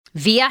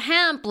Via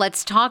Hemp,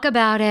 let's talk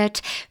about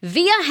it.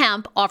 Via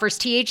Hemp offers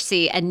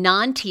THC and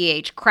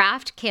non-TH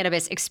craft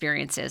cannabis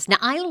experiences. Now,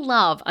 I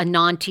love a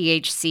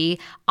non-THC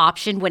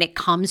option when it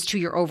comes to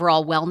your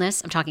overall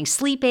wellness. I'm talking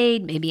sleep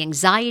aid, maybe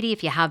anxiety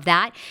if you have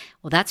that.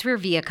 Well, that's where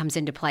Via comes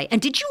into play.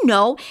 And did you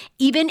know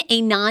even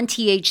a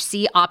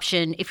non-THC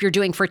option, if you're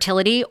doing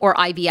fertility or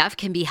IVF,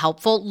 can be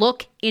helpful?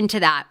 Look into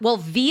that. Well,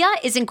 Via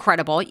is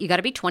incredible. You got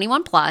to be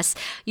 21 plus.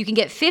 You can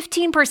get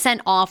 15%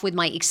 off with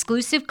my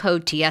exclusive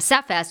code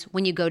TSFS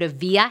when you go to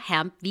Via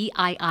Hemp,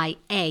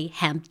 VIIA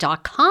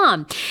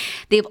hemp.com.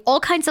 They have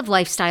all kinds of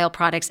lifestyle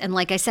products. And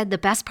like I said, the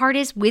best part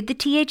is with the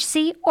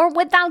THC or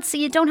without, so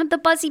you don't have the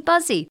buzzy.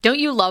 Don't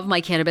you love my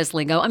cannabis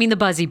lingo? I mean, the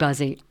buzzy.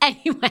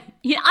 Anyway,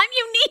 I'm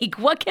unique.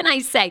 What can I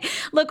say?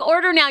 Look,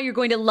 order now. You're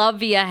going to love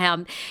Via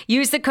Hemp.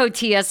 Use the code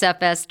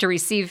TSFS to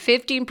receive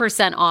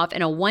 15% off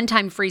and a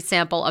one-time free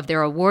sample of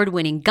their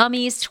award-winning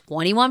gummies,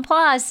 21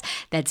 plus.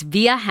 That's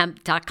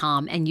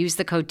viahemp.com, and use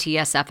the code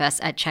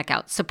TSFS at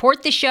checkout.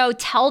 Support the show.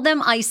 Tell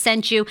them I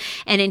sent you,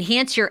 and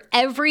enhance your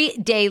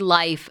everyday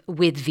life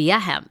with Via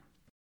Hemp.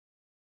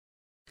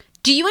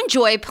 Do you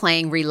enjoy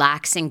playing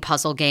relaxing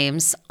puzzle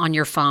games on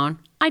your phone?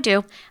 I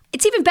do.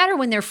 It's even better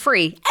when they're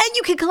free, and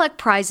you can collect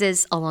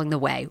prizes along the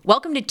way.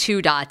 Welcome to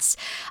Two Dots.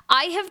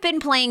 I have been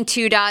playing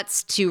Two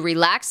Dots to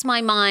relax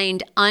my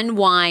mind,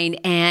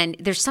 unwind, and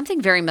there's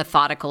something very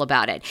methodical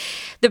about it.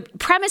 The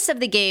premise of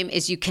the game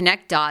is you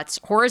connect dots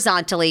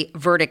horizontally,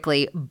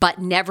 vertically, but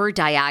never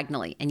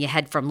diagonally, and you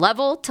head from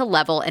level to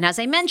level. And as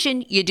I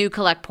mentioned, you do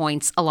collect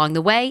points along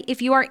the way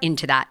if you are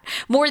into that.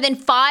 More than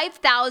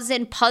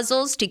 5,000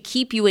 puzzles to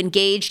keep you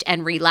engaged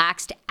and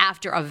relaxed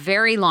after a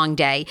very long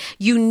day.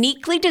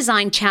 Uniquely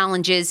designed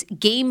challenges,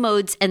 game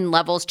modes, and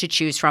levels to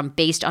choose from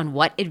based on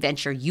what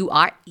adventure you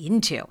are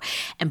into.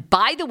 And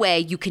by the way,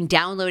 you can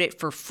download it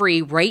for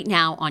free right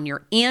now on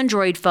your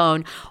Android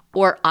phone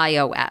or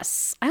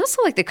iOS. I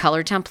also like the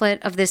color template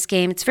of this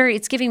game.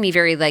 It's giving me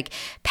very like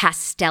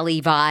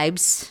pastel-y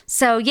vibes.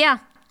 So yeah,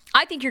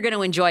 I think you're going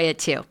to enjoy it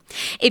too.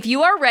 If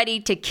you are ready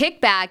to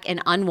kick back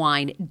and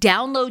unwind,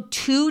 download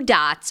Two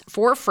Dots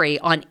for free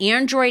on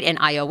Android and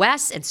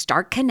iOS and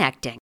start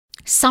connecting.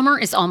 Summer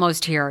is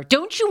almost here.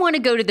 Don't you want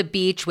to go to the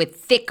beach with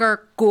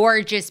thicker,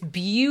 gorgeous,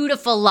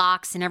 beautiful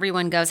locks and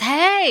everyone goes,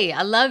 "Hey,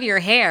 I love your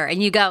hair."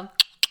 And you go,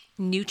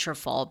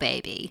 "Nutrafol,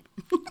 baby."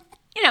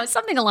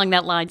 Something along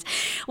that lines.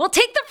 Well,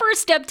 take the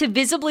first step to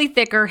visibly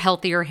thicker,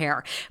 healthier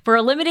hair. For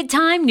a limited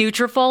time,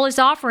 Nutrafol is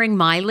offering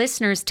my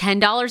listeners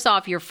 $10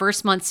 off your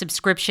first month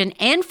subscription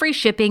and free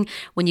shipping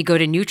when you go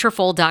to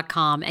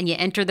Nutrafol.com and you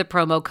enter the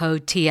promo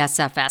code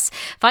TSFS.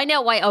 Find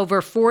out why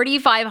over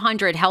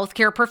 4,500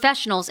 healthcare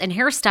professionals and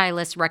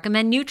hairstylists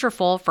recommend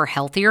Nutrafol for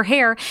healthier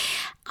hair.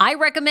 I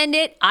recommend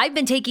it. I've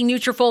been taking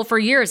Nutrafol for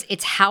years.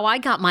 It's how I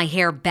got my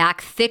hair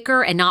back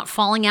thicker and not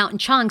falling out in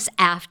chunks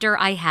after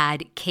I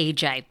had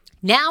KJ.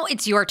 Now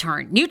it's your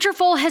turn.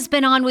 Nutrafol has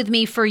been on with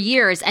me for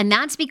years, and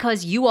that's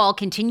because you all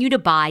continue to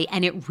buy,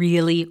 and it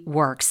really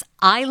works.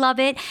 I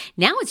love it.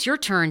 Now it's your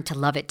turn to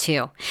love it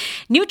too.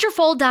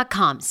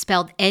 Nutrafol.com,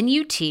 spelled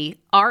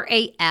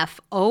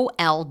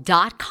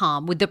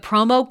Nutrafol.com with the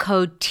promo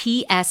code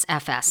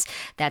TSFS.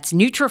 That's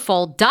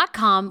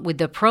Nutrafol.com with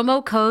the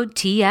promo code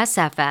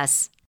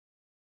TSFS.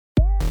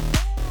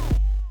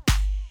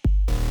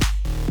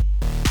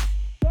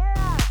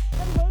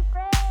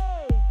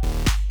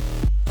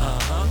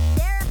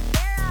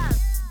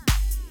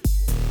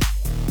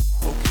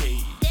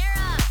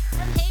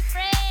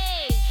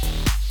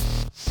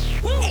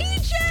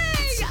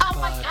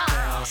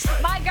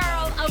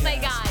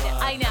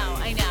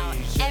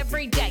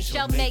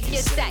 She'll make you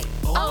say,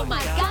 "Oh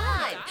my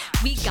God,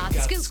 we got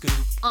the scoop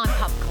on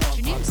pop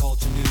culture news."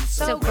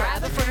 So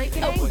grab a break.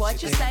 Oh,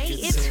 what you say?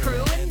 It's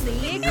Crew and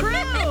the Crew.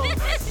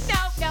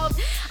 Nope.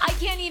 I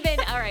can't even.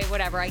 All right,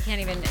 whatever. I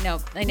can't even.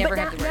 No, I never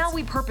have the words. Now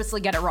we purposely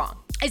get it wrong.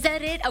 Is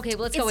that it? Okay,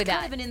 well, let's go with that.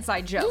 It's kind of an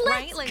inside joke,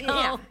 right? Let's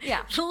go.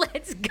 Yeah.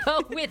 Let's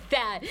go with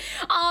that.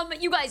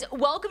 You guys,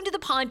 welcome to the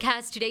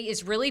podcast. Today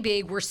is really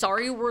big. We're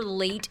sorry we're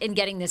late in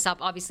getting this up.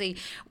 Obviously,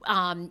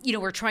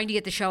 we're trying to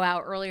get the show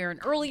out earlier and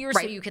earlier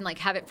so you can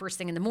have it first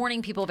thing in the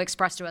morning. People have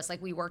expressed to us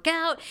we work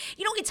out.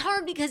 It's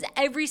hard because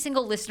every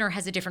single listener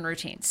has a different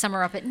routine. Some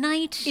are up at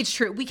night. It's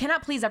true. We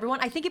cannot please everyone.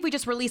 I think if we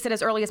just release it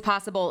as early as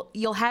possible,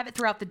 you'll have it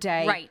throughout the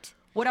day. Right.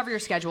 Whatever your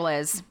schedule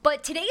is.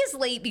 But today is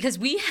late because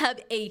we have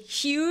a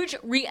huge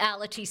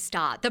reality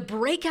star, the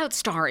breakout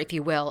star, if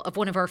you will, of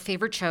one of our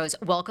favorite shows,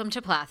 Welcome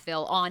to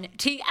Plathville on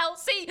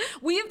TLC.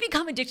 We have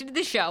become addicted to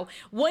the show.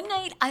 One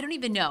night, I don't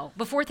even know,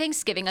 before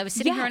Thanksgiving, I was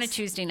sitting here on a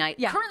Tuesday night.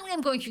 Yeah. Currently,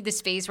 I'm going through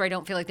this phase where I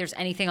don't feel like there's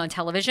anything on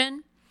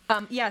television.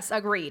 Yes,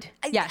 agreed.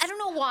 Yes. I don't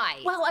know why.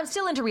 Well, I'm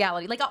still into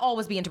reality. I'll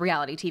always be into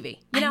reality TV.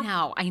 I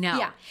know.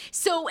 Yeah.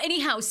 So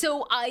anyhow,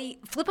 I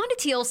flip onto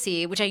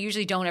TLC, which I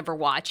usually don't ever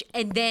watch,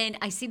 and then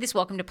I see this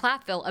Welcome to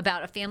Plathville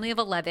about a family of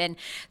 11.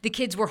 The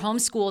kids were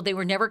homeschooled. They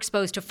were never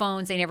exposed to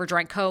phones. They never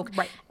drank Coke.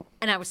 Right.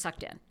 And I was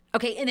sucked in.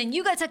 Okay, and then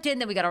you got sucked in,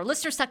 then we got our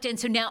listeners sucked in.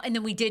 So now, and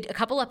then we did a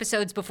couple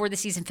episodes before the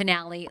season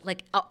finale,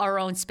 like our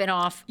own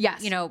spinoff.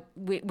 Yes. You know,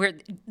 we're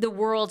the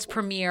world's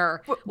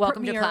premiere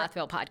Welcome to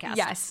Plathville podcast.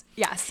 Yes,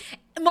 yes.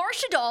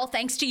 Marsha Doll,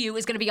 thanks to you,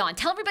 is going to be on.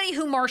 Tell everybody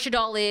who Marsha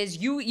Doll is.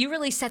 You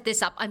really set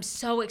this up. I'm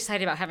so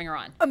excited about having her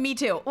on. Me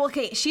too. Well,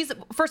 okay, she's,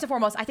 first and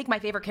foremost, I think my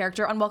favorite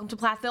character on Welcome to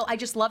Plathville. I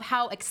just love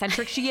how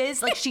eccentric she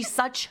is. Like, she's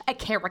such a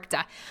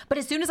character. But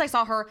as soon as I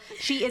saw her,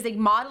 she is a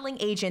modeling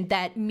agent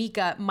that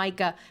Micah,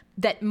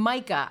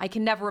 I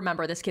can never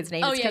remember this kid's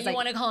name. Oh, yeah, you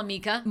want to call him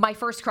Micah? My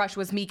first crush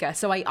was Micah,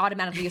 so I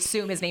automatically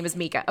assume his name is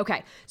Micah.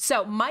 Okay,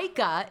 so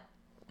Micah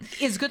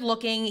is good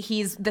looking.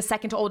 He's the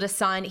second oldest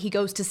son. He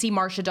goes to see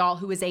Marsha Doll,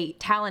 who is a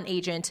talent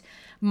agent,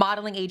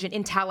 modeling agent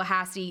in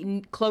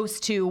Tallahassee, close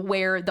to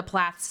where the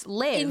Plaths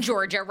live. In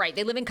Georgia, right.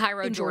 They live in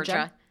Cairo,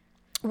 Georgia.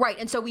 Right.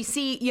 And so we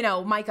see,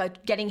 Micah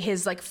getting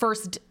his like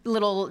first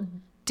little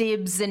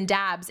dibs and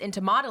dabs into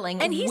modeling,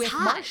 and he's with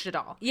hot. Marsha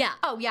Doll. Yeah.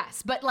 Oh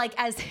yes, but like,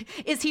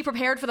 is he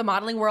prepared for the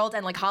modeling world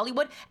and like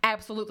Hollywood?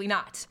 Absolutely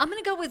not. I'm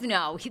gonna go with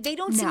no. They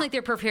don't seem like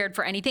they're prepared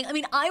for anything. I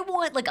mean, I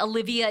want like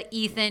Olivia,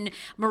 Ethan,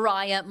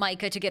 Mariah,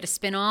 Micah to get a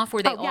spinoff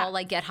where they all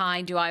like get high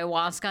and do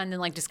ayahuasca and then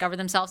like discover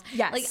themselves.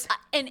 Yes. Like,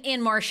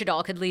 and Marsha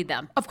Doll could lead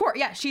them. Of course,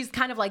 yeah. She's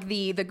kind of like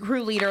the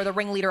crew leader, the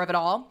ringleader of it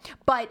all.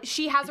 But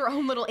she has her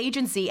own little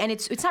agency, and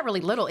it's not really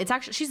little. It's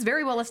actually, she's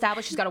very well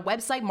established. She's got a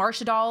website,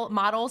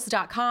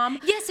 MarshaDollModels.com.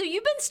 Yeah. So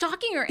you've been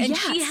stalking her, and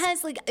she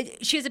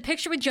has a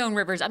picture with Joan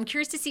Rivers. I'm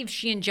curious to see if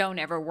she and Joan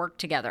ever worked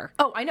together.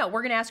 Oh, I know.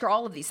 We're gonna ask her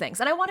all of these things,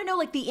 and I want to know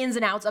like the ins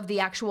and outs of the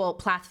actual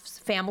Plath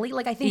family.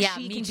 Like, I think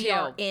she can be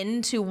our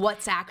into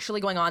what's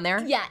actually going on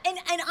there. Yeah, and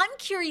I'm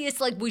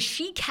curious, like, was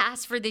she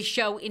cast for this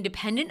show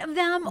independent of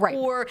them, right,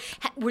 or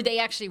were they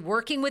actually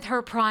working with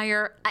her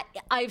prior?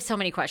 I have so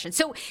many questions.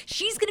 So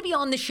she's going to be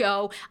on the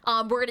show.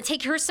 We're going to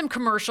take her some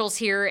commercials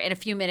here in a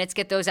few minutes,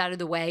 get those out of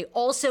the way.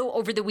 Also,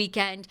 over the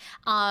weekend,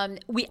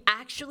 we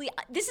actually,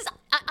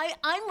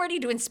 I'm ready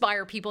to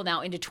inspire people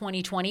now into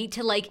 2020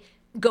 to like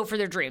go for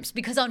their dreams,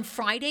 because on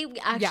Friday we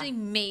actually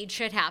made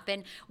shit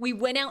happen. We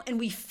went out and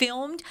we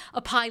filmed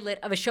a pilot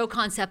of a show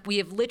concept we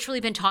have literally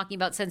been talking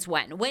about since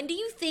when? When do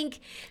you think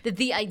that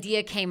the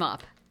idea came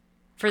up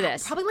for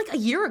this? Probably like a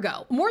year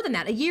ago. More than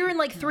that. A year and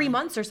like 3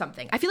 months or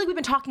something. I feel like we've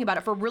been talking about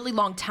it for a really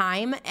long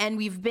time, and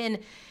we've been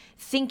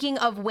thinking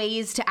of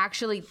ways to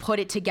actually put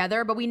it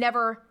together, but we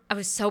never... I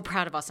was so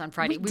proud of us on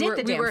Friday. We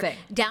were thing.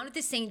 Down at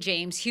the St.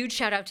 James. Huge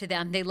shout out to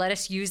them. They let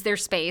us use their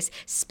space.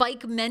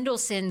 Spike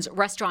Mendelssohn's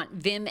restaurant,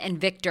 Vim and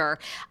Victor.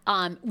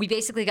 We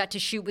basically got to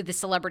shoot with the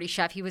celebrity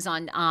chef. He was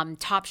on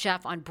Top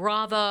Chef on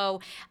Bravo.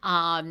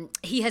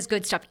 He has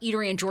good stuff.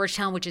 Eatery in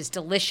Georgetown, which is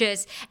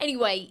delicious.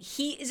 Anyway,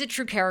 he is a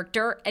true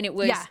character, and it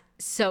was...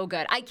 so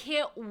good. I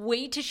can't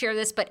wait to share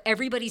this, but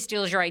everybody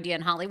steals your idea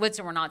in Hollywood,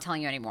 so we're not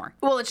telling you anymore.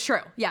 Well, it's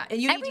true. Yeah.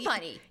 And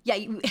everybody.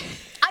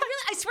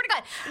 I swear to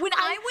God, when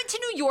I went to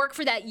New York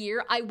for that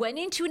year, I went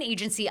into an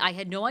agency. I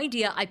had no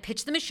idea. I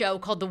pitched them a show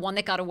called The One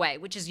That Got Away,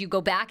 which is you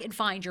go back and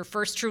find your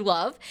first true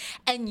love,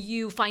 and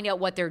you find out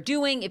what they're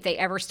doing, if they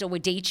ever still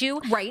would date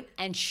you. Right.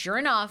 And sure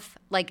enough,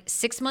 like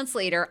 6 months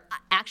later,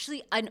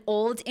 actually an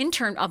old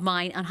intern of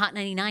mine on Hot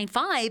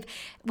 99.5,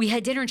 we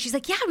had dinner, and she's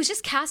like, yeah, I was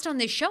just cast on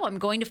this show. I'm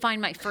going to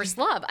find my first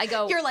love. I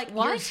go, you're like,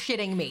 what? You're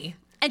shitting me.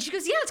 And she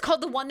goes, yeah, it's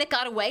called The One That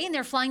Got Away, and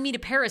they're flying me to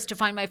Paris to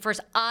find my first.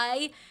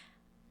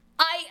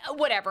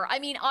 Whatever. I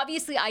mean,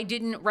 obviously, I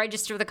didn't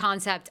register the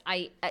concept.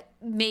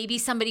 Maybe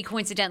somebody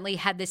coincidentally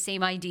had the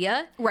same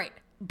idea. Right.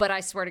 But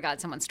I swear to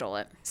God, someone stole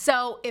it.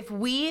 So if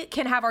we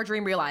can have our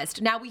dream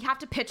realized, now we have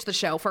to pitch the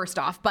show first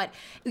off, but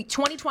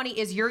 2020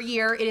 is your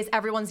year. It is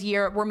everyone's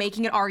year. We're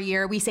making it our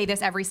year. We say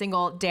this every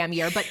single damn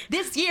year, but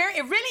this year,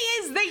 it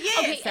really is the year,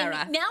 okay, Sarah.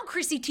 And now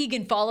Chrissy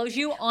Teigen follows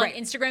you on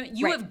Instagram.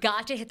 You have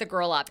got to hit the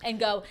girl up and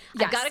go,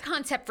 I've got a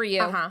concept for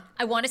you.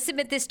 I want to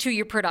submit this to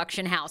your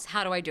production house.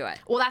 How do I do it?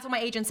 Well, that's what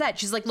my agent said.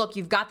 She's like, look,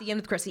 you've got the in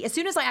with Chrissy. As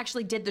soon as I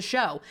actually did the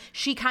show,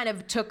 she kind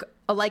of took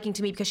a liking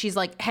to me, because she's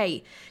like,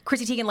 hey,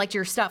 Chrissy Teigen liked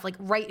your stuff, like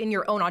right in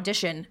your own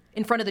audition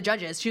in front of the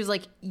judges. She was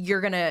like,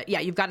 you've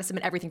got to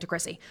submit everything to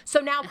Chrissy.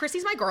 So now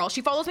Chrissy's my girl. She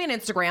follows me on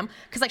Instagram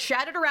because I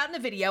shouted her out in the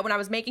video when I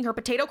was making her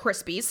potato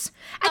crispies.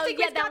 That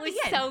was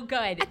so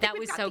good. That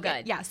was so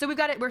good. Yeah, so we've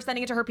got it. We're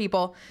sending it to her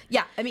people.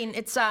 Yeah, I mean,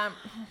 it's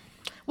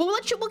we'll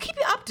keep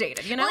you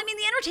updated, you know? Well, I mean,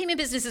 the entertainment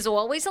business is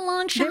always a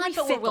long shot,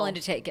 but we're willing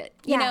to take it.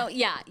 You know?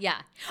 Yeah.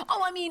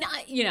 Oh, I mean,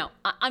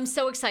 I'm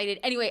so excited.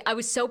 Anyway, I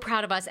was so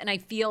proud of us, and I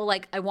feel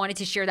like I wanted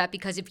to share that,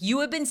 because if you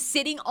have been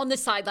sitting on the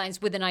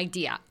sidelines with an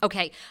idea,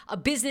 okay, a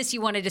business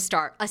you wanted to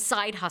start, a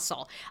side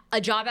hustle,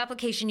 a job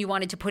application you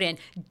wanted to put in,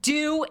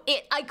 do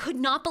it. I could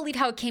not believe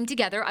how it came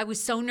together. I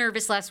was so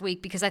nervous last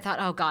week because I thought,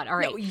 oh God, all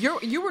right. No,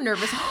 you were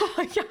nervous. Oh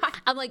my God.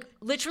 I'm like,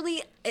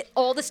 literally,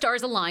 all the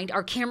stars aligned.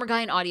 Our camera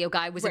guy and audio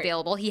guy was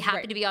available. He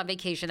happened to be on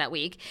vacation that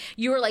week.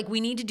 You were like,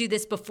 we need to do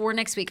this before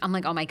next week. I'm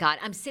like, oh my God.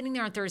 I'm sitting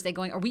there on Thursday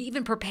going, are we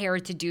even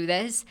prepared to do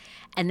this?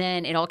 And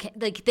then it all came,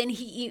 like,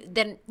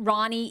 then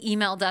Ronnie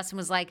emailed us and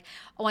was like,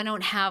 oh, I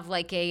don't have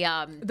like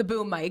a... the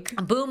boom mic.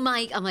 A boom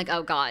mic. I'm like,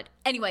 oh God.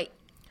 Anyway,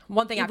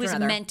 one thing after another. It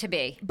was meant to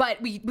be.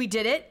 But we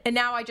did it, and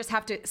now I just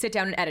have to sit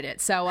down and edit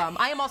it. So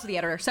I am also the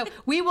editor. So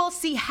we will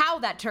see how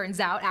that turns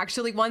out,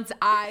 actually, once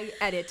I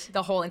edit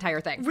the whole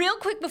entire thing. Real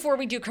quick before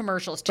we do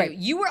commercials, too. Right.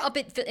 You were up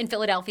in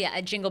Philadelphia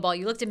at Jingle Ball.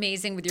 You looked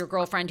amazing with your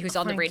girlfriend who's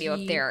on the radio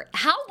up there.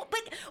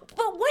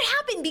 But what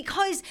happened?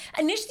 Because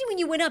initially when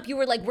you went up, you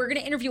were like, we're going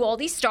to interview all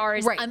these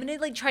stars. Right. I'm going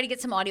to try to get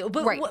some audio.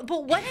 But, Right.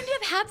 but what ended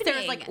up happening?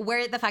 Sarah's like,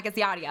 where the fuck is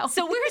the audio?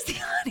 So where's the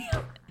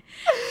audio?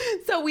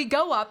 So we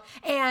go up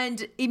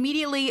and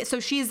immediately, so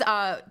she's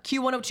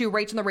Q102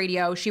 right on the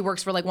radio. She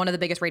works for like one of the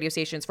biggest radio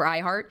stations for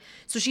iHeart.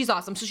 So she's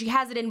awesome. So she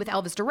has it in with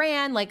Elvis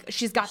Duran. Like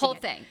she's got Whole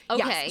thing.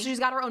 Okay. Yes. So she's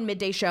got her own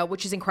midday show,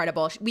 which is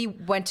incredible. We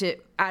went to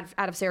out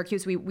of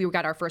Syracuse. We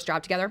got our first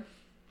job together.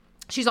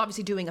 She's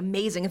obviously doing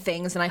amazing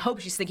things, and I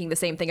hope she's thinking the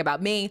same thing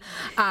about me.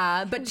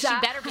 But she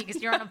better be,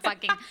 because you're on a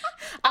fucking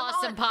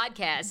awesome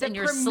podcast, and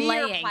you're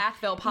slaying.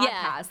 Plathville podcast.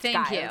 Yeah,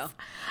 thank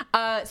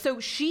you. So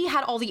she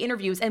had all the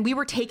interviews, and we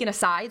were taken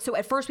aside. So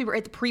at first, we were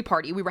at the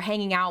pre-party. We were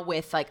hanging out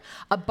with like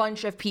a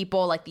bunch of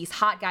people, like these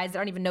hot guys that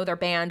don't even know their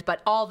band,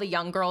 but all the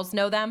young girls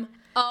know them.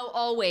 Oh,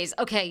 always.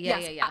 Okay,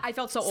 yeah. I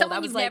felt so old. Someone I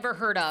was you've like, never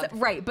heard of.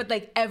 Right, but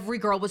like every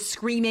girl was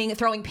screaming,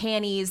 throwing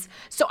panties.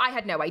 So I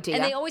had no idea.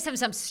 And they always have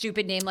some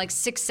stupid name like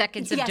 6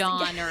 Seconds of Yes,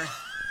 Dawn or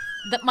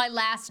My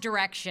Last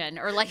Direction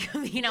or like,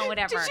 whatever.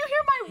 Did you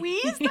hear my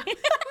wheeze? I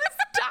was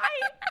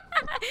dying.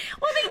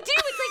 Well, they do.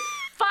 It's like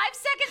 5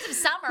 seconds of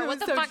summer. What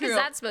the so fuck true. is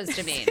that supposed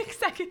to mean? 6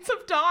 seconds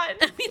of dawn.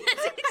 I mean,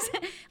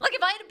 like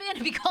if I had a band,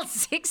 it'd be called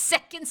 6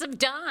 Seconds of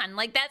Dawn.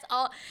 Like that's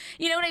all.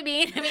 You know what I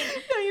mean? I mean,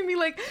 no, you mean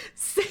like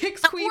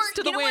 6 queefs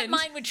to the wind. You know what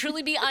mine would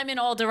truly be? I'm in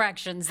all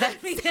directions.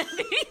 That'd be literally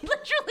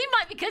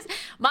mine, because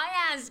my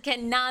ass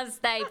cannot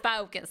stay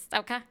focused.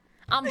 Okay.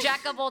 I'm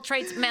jack of all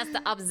trades, master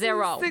of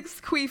zero.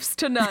 6 queefs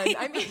to none.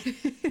 I mean,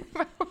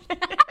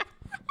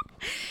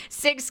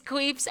 6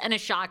 queefs and a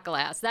shot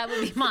glass. That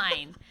would be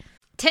mine.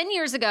 10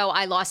 years ago,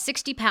 I lost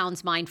 60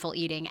 pounds mindful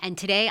eating, and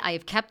today I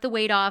have kept the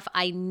weight off.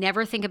 I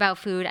never think about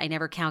food. I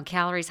never count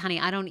calories. Honey,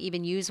 I don't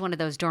even use one of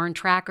those darn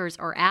trackers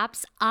or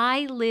apps.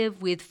 I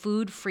live with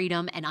food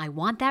freedom, and I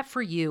want that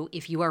for you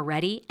if you are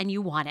ready and you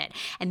want it.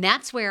 And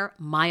that's where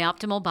My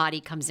Optimal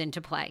Body comes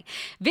into play.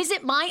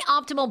 Visit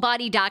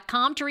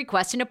myoptimalbody.com to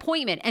request an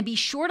appointment, and be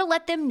sure to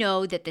let them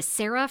know that the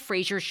Sarah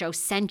Fraser Show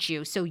sent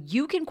you, so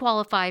you can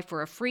qualify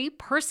for a free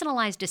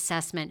personalized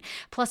assessment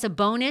plus a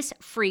bonus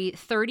free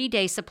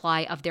 30-day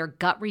supply of their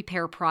gut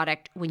repair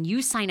product when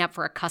you sign up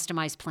for a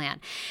customized plan.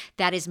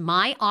 That is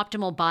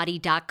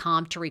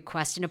myoptimalbody.com to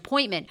request an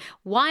appointment.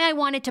 Why I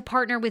wanted to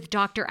partner with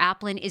Dr.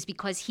 Applin is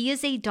because he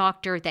is a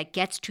doctor that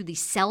gets to the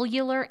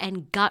cellular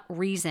and gut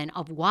reason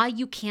of why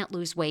you can't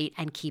lose weight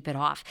and keep it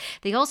off.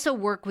 They also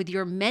work with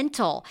your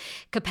mental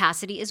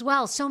capacity as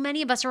well. So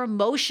many of us are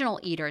emotional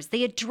eaters.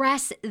 They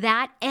address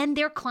that, and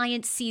their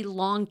clients see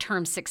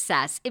long-term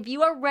success. If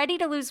you are ready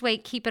to lose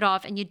weight, keep it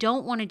off, and you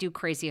don't want to do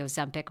crazy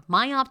Ozempic,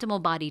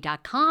 myoptimalbody.com,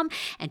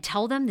 and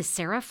tell them the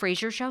Sarah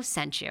Fraser Show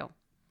sent you.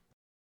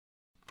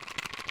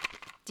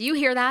 Do you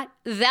hear that?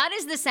 That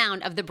is the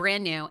sound of the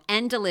brand new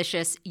and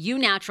delicious Eu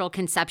Natural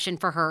Conception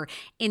for Her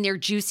in their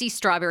juicy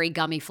strawberry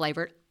gummy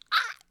flavored.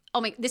 Oh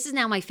my, this is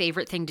now my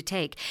favorite thing to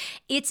take.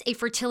 It's a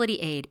fertility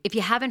aid. If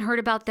you haven't heard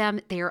about them,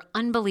 they are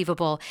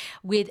unbelievable,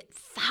 with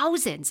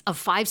thousands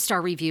of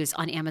 5-star reviews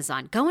on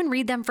Amazon. Go and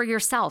read them for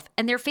yourself.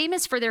 And they're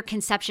famous for their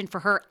Conception for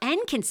Her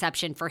and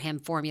Conception for Him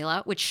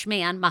formula, which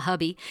Schman, my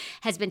hubby,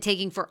 has been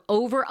taking for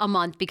over a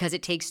month because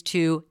it takes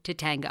 2 to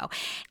tango.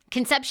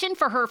 Conception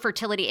for Her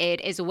fertility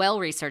aid is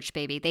well-researched,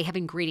 baby. They have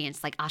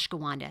ingredients like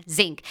ashwagandha,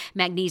 zinc,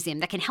 magnesium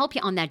that can help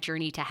you on that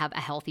journey to have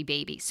a healthy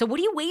baby. So what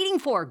are you waiting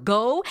for?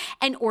 Go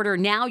and order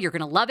now. You're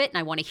going to love it, and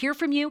I want to hear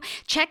from you.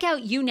 Check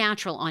out Eu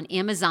Natural on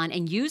Amazon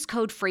and use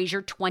code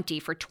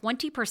Fraser20 for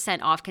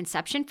 20% off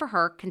Conception for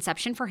Her,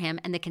 Conception for Him,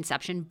 and the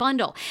Conception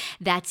Bundle.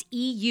 That's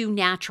EU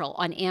Natural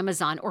on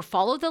Amazon, or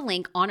follow the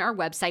link on our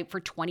website for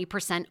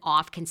 20%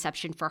 off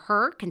Conception for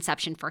Her,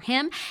 Conception for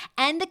Him,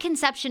 and the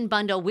Conception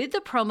Bundle with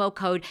the promo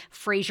code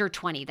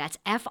Fraser20. That's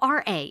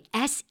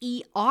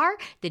Fraser,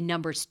 the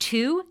numbers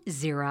 20.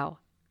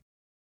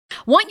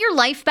 Want your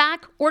life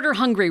back? Order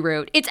Hungry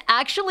Root. It's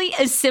actually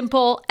as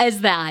simple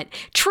as that.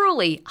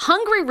 Truly,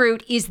 Hungry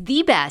Root is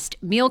the best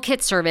meal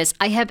kit service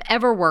I have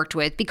ever worked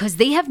with, because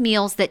they have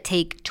meals that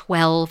take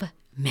 12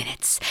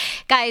 minutes.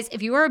 Guys,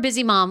 if you are a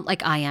busy mom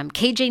like I am,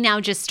 KJ now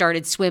just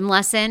started swim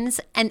lessons,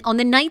 and on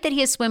the night that he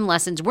has swim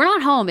lessons, we're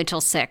not home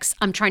until 6.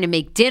 I'm trying to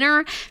make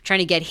dinner, trying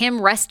to get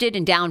him rested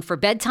and down for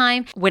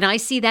bedtime. When I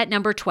see that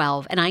number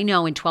 12, and I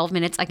know in 12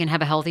 minutes I can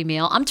have a healthy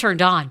meal, I'm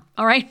turned on,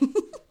 all right?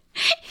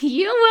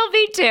 You will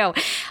be too.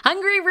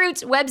 Hungry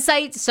Roots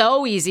website,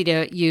 so easy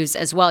to use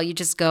as well. You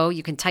just go,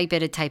 you can type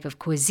in a type of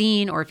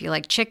cuisine, or if you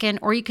like chicken,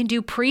 or you can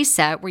do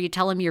preset where you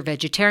tell them you're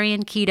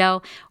vegetarian,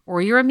 keto,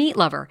 or you're a meat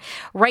lover.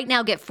 Right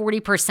now, get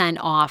 40%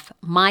 off.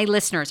 My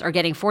listeners are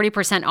getting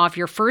 40% off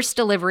your first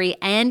delivery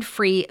and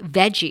free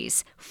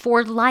veggies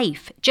for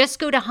life. Just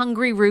go to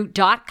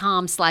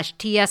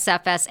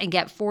hungryroot.com/TSFS and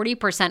get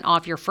 40%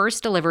 off your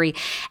first delivery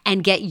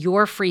and get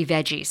your free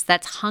veggies.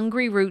 That's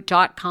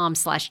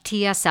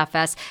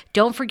hungryroot.com/TSFS.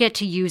 Don't forget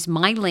to use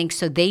my link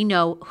so they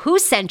know who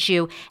sent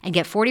you and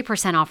get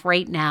 40% off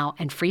right now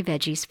and free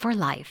veggies for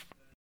life.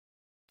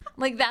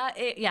 Like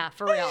that, yeah,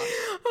 for real.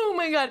 Oh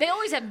my God. They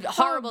always have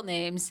horrible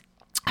names.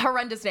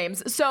 Horrendous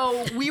names.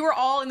 So we were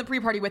all in the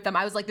pre-party with them.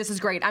 I was like, this is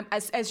great.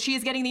 As she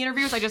is getting the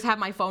interviews, I just have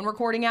my phone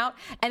recording out.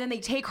 And then they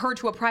take her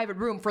to a private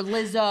room for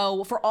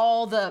Lizzo, for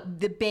all the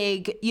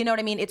big, you know what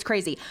I mean? It's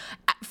crazy.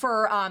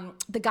 For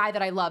the guy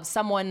that I love,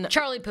 someone...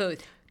 Charlie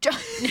Puth.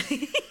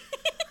 Weirdest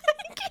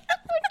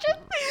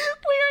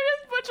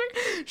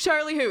butcher.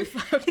 Charlie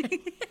Huth. Okay.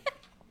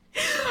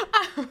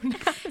 Oh, no.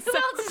 Who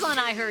else is on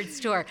I Heard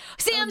Store?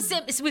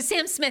 Was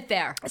Sam Smith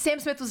there? Sam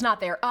Smith was not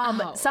there.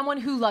 Someone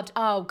who loved,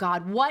 oh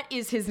God, what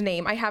is his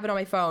name? I have it on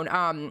my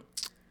phone.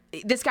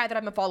 This guy that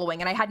I've been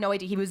following, and I had no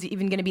idea he was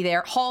even going to be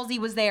there. Halsey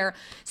was there.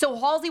 So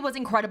Halsey was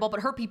incredible,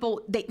 but her people,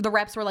 the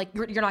reps were like,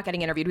 you're not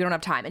getting interviewed. We don't have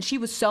time. And she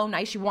was so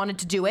nice. She wanted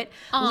to do it.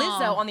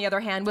 Lizzo, on the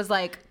other hand, was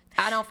like,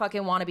 I don't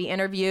fucking want to be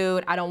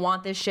interviewed. I don't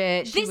want this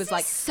shit. She was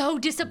like, so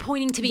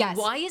disappointing to me. Yes.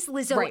 Why is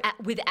Lizzo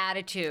with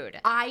attitude?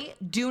 I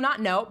do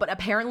not know, but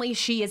apparently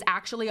she is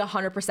actually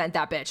 100%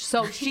 that bitch.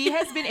 So she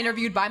has been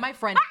interviewed by my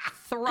friend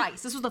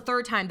thrice. This was the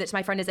third time that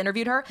my friend has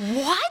interviewed her.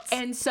 What?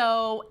 And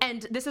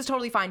this is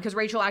totally fine because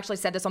Rachel actually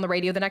said this on the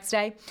radio the next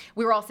day.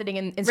 We were all sitting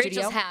in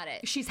studio. Rachel's had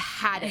it. She's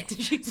had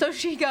it. So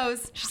she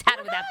goes, she's had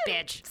it with that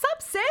bitch. What's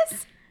up,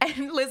 sis?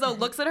 And Lizzo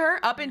looks at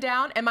her up and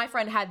down, and my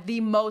friend had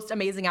the most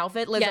amazing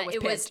outfit. Lizzo was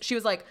pissed. She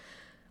was like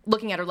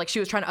looking at her like she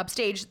was trying to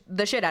upstage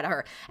the shit out of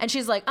her. And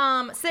she's like,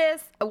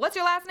 sis, what's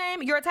your last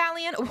name? You're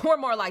Italian? We're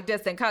more like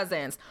distant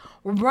cousins.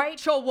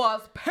 Rachel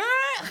was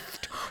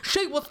pissed.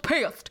 She was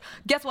pissed.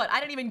 Guess what? I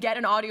didn't even get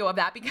an audio of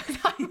that because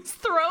I was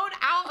thrown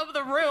out of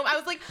the room. I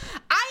was like,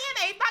 I am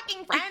a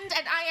fucking friend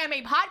and I am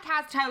a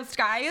podcast host,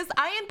 guys.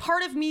 I am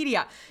part of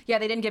media. Yeah,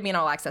 they didn't give me an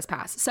all access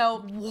pass.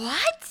 So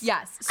what?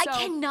 Yes. I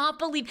cannot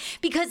believe,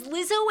 because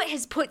Lizzo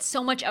has put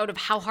so much out of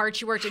how hard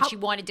she worked and she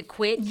wanted to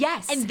quit.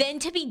 Yes. And then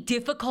to be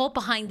difficult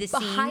behind the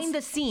scenes. Behind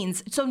the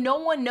scenes. So no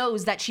one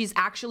knows that she's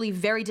actually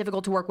very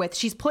difficult to work with.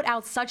 She's put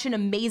out such an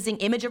amazing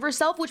image of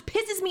herself, which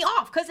pisses me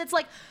off because it's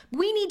like,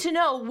 we need to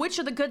know which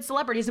are the good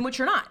celebrities and which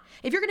are not.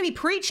 If you're going to be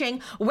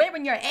preaching,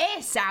 wearing your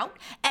ass out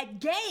at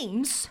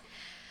games,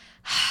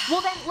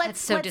 well then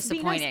let's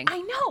disappointing. Be nice. I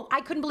know.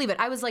 I couldn't believe it.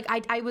 I was like,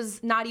 I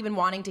was not even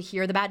wanting to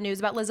hear the bad news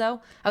about Lizzo.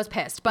 I was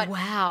pissed. But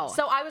wow.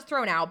 So I was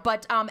thrown out.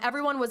 But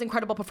everyone was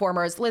incredible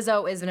performers.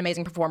 Lizzo is an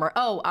amazing performer.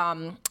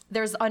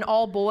 There's an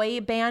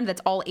all-boy band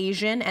that's all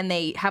Asian, and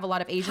they have a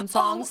lot of Asian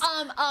songs.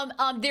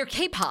 They're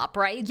K-pop,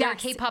 right? They're a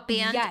K-pop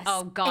band? Yes.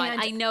 Oh, God.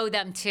 And I know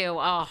them, too.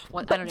 I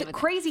don't know. The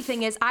crazy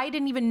thing is, I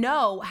didn't even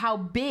know how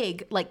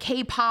big, like,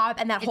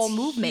 K-pop and that whole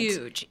movement. It's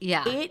huge,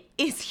 yeah. It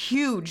is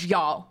huge,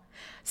 y'all.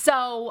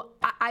 So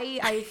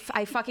I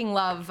fucking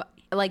love,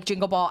 like,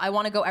 Jingle Ball. I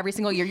want to go every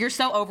single year. You're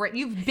so over it.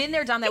 You've been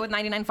there, done that with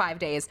 99 5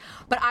 days.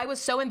 But I was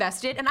so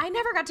invested, and I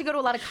never got to go to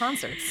a lot of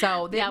concerts.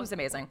 So it was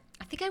amazing.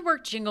 I think I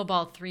worked Jingle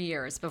Ball 3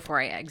 years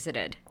before I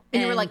exited.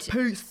 And you were like,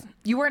 peace.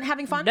 You weren't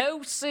having fun?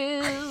 No,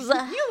 sis.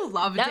 You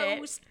loved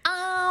it.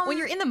 When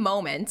you're in the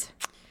moment.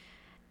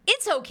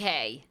 It's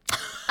okay.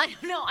 I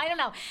don't know.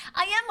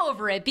 I am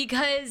over it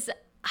because...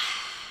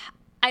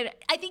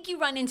 I think you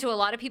run into a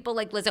lot of people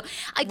like Lizzo.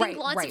 I think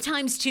lots of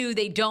times too,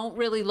 they don't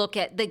really look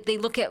at they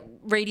look at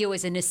radio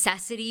as a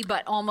necessity,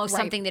 but almost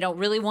something they don't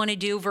really want to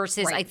do.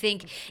 Versus, I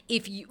think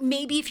if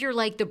you're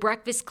like the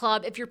Breakfast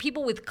Club, if you're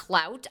people with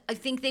clout, I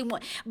think they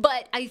want.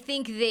 But I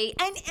think they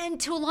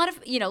and to a lot of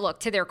look,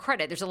 to their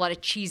credit, there's a lot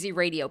of cheesy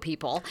radio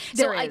people.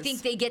 So I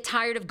think they get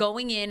tired of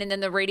going in, and then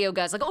the radio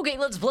guy's like, okay,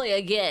 let's play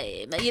a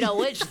game.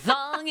 Which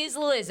song is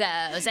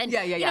Lizzo's? And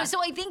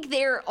so I think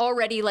they're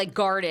already like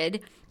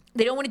guarded.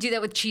 They don't want to do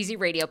that with cheesy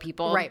radio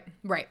people. Right.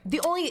 The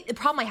only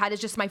problem I had is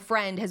just my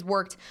friend has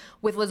worked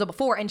with Lizzo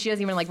before, and she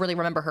doesn't even like really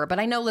remember her. But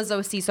I know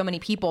Lizzo sees so many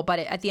people, but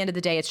at the end of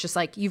the day, it's just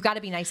like, you've got to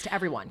be nice to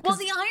everyone. Well,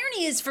 the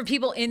irony is for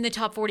people in the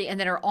top 40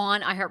 and that are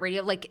on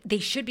iHeartRadio, like they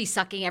should be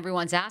sucking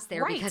everyone's ass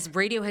there because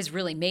radio has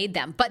really made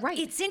them. But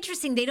it's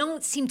interesting. They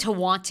don't seem to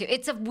want to.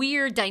 It's a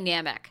weird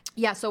dynamic.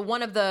 Yeah. So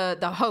one of the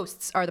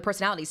hosts or the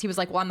personalities, he was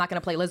like, well, I'm not going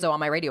to play Lizzo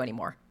on my radio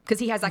anymore. Because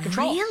he has that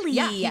control. Really?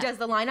 Yeah, he does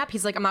the lineup.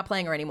 He's like, I'm not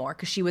playing her anymore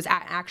because she was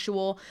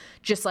actual,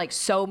 just like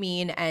so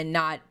mean and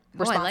not I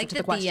responsive like to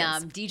that the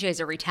questions. the DJs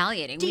are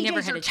retaliating. DJs we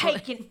never had are a choice.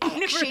 taking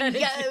action,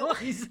 yo.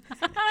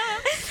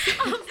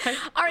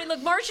 All right,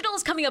 look, Marshall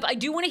is coming up. I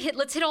do want to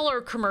let's hit all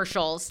our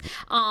commercials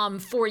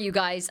for you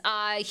guys.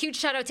 Huge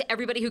shout out to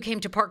everybody who came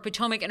to Park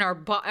Potomac and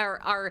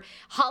our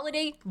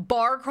holiday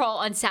bar crawl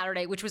on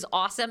Saturday, which was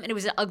awesome. And it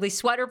was an ugly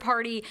sweater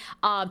party.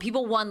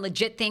 People won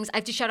legit things. I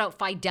have to shout out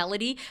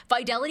Fidelity.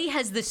 Fidelity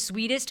has the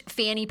sweetest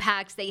fanny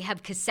packs. They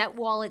have cassette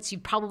wallets.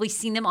 You've probably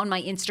seen them on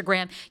my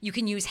Instagram. You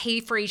can use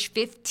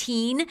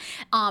HeyFrage15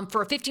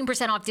 for a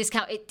 15% off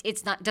discount.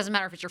 It's not doesn't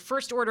matter if it's your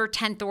first order,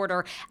 10th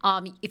order.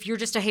 If you're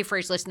just a Hey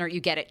Frage listener, you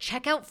get it.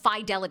 Check out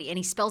Fidelity, and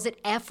he spells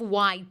it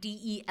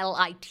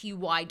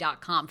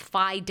FYDELITY.com.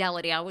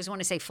 Fidelity. I always want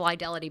to say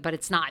Flydelity, but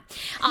it's not.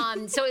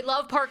 So I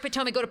love Park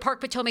Potomac. Go to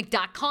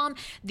parkpotomac.com.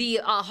 The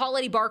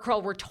holiday bar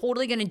crawl, we're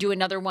totally going to do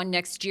another one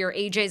next year.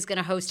 AJ's going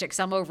to host it because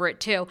I'm over it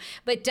too.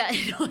 But no,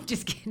 I'm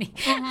just kidding.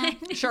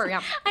 Mm-hmm. Sure,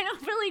 yeah. I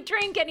don't really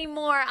drink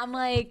anymore. I'm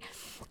like,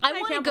 I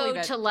want to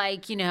go to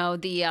like, the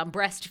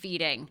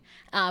breastfeeding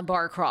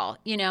bar crawl,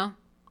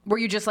 Where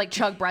you just like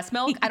chug breast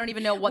milk? I don't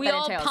even know what that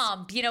entails. We all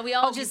pump, we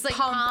all just like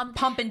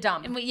pump and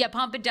dump. And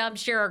pump and dump,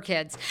 share our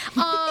kids.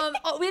 We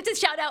have to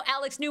shout out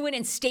Alex Nguyen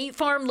and State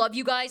Farm. Love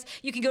you guys.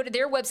 You can go to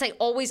their website,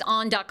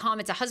 alwayson.com.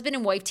 It's a husband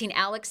and wife team,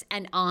 Alex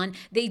and On.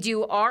 They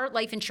do our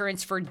life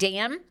insurance for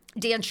Dan's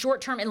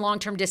short-term and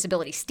long-term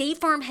disability. State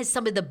Farm has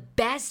some of the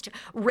best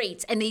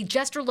rates, and they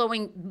just are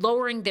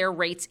lowering their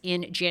rates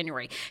in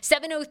January.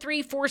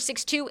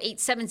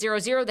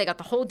 703-462-8700. They got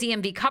the whole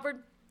DMV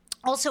covered.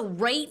 Also,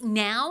 right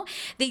now,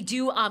 they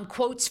do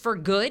quotes for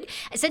good.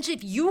 Essentially,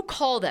 if you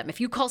call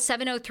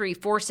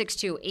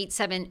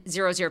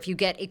 703-462-8700, if you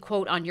get a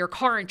quote on your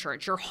car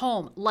insurance, your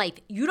home, life,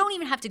 you don't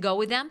even have to go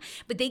with them,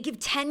 but they give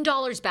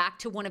 $10 back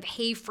to one of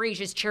Hey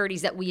Frage's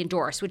charities that we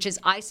endorse, which is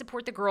I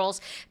Support the Girls,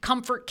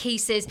 Comfort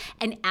Cases,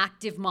 and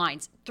Active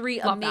Minds. Three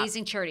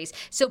amazing charities.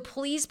 So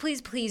please,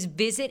 please, please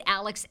visit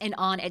Alex and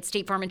On at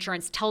State Farm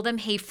Insurance. Tell them,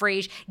 Hey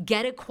Frage,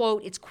 get a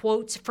quote. It's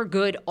quotes for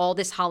good all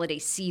this holiday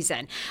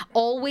season.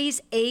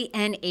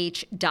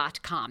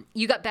 AlwaysANH.com.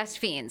 You got Best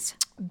Fiends.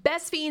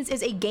 Best Fiends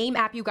is a game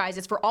app, you guys.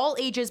 It's for all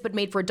ages, but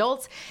made for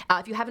adults.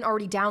 If you haven't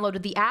already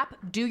downloaded the app,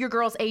 do your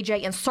girls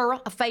AJ and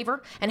Sarah a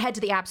favor and head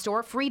to the App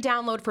Store. Free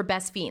download for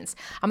Best Fiends.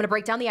 I'm going to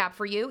break down the app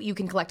for you. You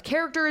can collect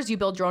characters, you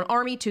build your own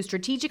army to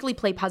strategically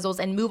play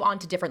puzzles and move on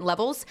to different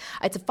levels.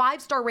 It's a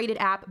 5-star rated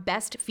app.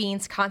 Best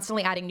Fiends,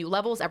 constantly adding new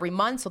levels every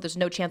month, so there's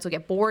no chance you'll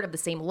get bored of the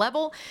same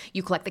level.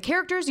 You collect the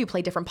characters, you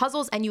play different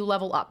puzzles, and you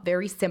level up.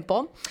 Very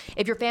simple.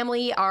 If your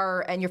family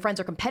and your friends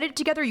are competitive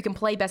together, you can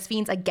play Best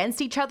Fiends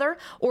against each other,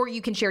 or you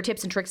can share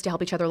tips and tricks to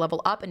help each other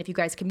level up. And if you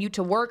guys commute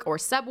to work or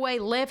Subway,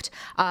 Lyft,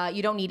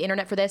 you don't need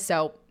internet for this,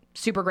 so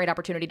super great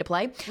opportunity to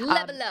play.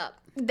 Level up.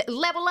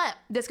 Level up.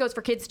 This goes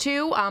for kids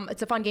too.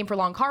 It's a fun game for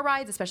long car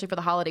rides, especially for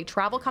the holiday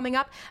travel coming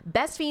up.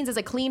 Best Fiends is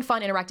a clean,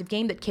 fun, interactive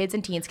game that kids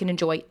and teens can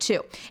enjoy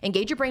too.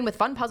 Engage your brain with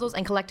fun puzzles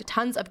and collect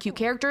tons of cute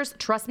characters.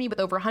 Trust me,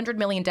 with over 100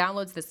 million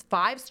downloads, this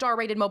 5-star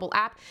rated mobile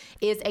app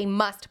is a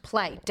must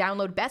play.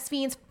 Download Best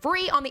Fiends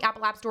free on the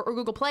Apple App Store or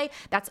Google Play.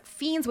 That's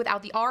Fiends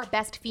without the R.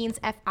 Best Fiends,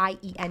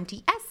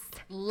 Fiends.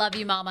 Love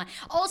you, Mama.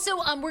 Also,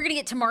 we're going to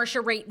get to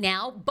Marsha right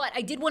now, but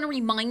I did want to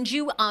remind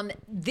you,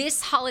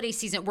 this holiday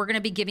season, we're going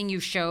to be giving you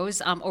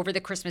shows over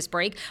the Christmas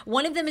break.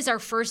 One of them is our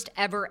first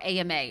ever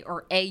AMA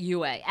or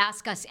AUA,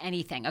 Ask Us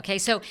Anything, okay?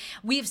 So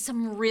we have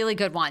some really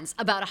good ones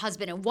about a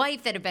husband and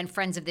wife that have been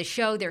friends of the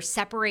show. They're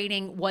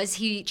separating. Was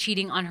he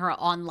cheating on her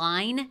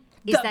online?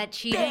 Is that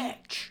cheating?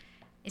 Bitch.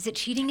 Is it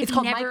cheating if It's he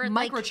called never,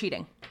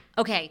 micro-cheating.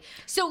 Okay,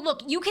 so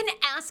look, you can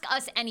ask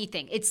us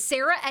anything. It's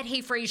Sarah at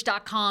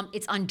heyfrage.com.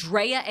 It's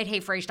Andrea at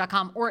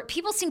heyfrage.com. Or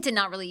people seem to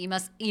not really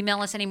email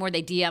us anymore.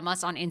 They DM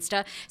us on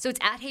Insta. So it's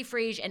at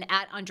heyfrage and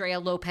at Andrea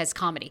Lopez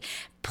Comedy.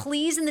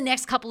 Please, in the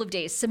next couple of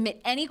days, submit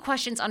any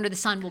questions under the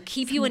sun. We'll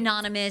keep you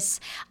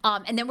anonymous.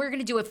 And then we're going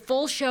to do a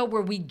full show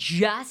where we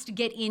just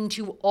get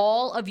into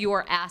all of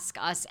your Ask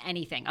Us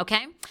Anything,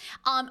 okay?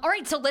 All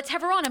right, so let's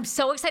have her on. I'm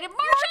so excited.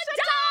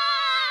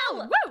 Marsha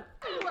Dahl! Woo!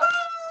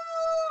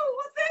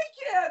 Thank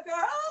you,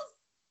 girls.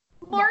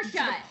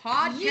 Marsha,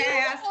 you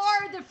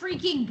are the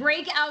freaking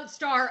breakout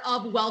star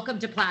of Welcome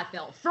to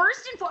Plathville.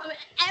 First and foremost,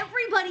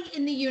 everybody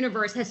in the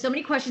universe has so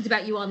many questions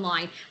about you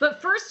online.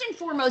 But first and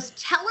foremost,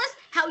 tell us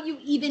how you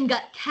even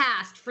got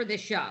cast for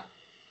this show.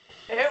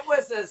 It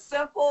was as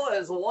simple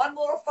as one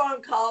little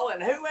phone call,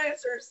 and who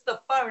answers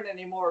the phone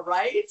anymore,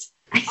 right?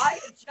 I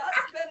had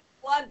just been in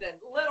London,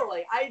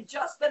 literally. I had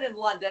just been in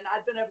London.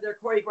 I'd been over there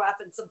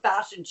choreographing some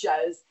fashion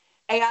shows.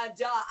 And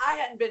I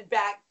hadn't been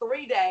back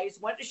 3 days,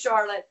 went to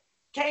Charlotte,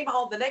 came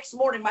home the next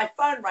morning, my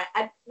phone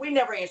rang. We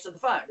never answer the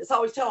phone. It's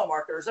always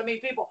telemarketers. I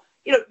mean, people,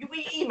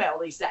 we email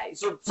these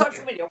days or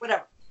social media,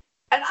 whatever.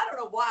 And I don't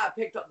know why I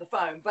picked up the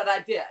phone, but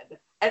I did.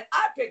 And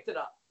I picked it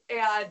up.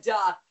 And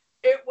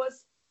it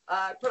was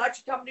a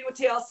production company with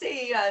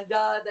TLC. And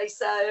they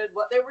said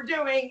what they were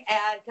doing.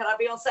 And can I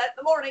be on set in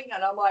the morning?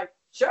 And I'm like,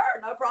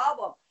 sure, no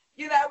problem.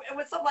 And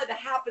when something like that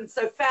happens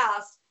so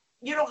fast,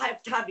 you don't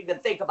have time to even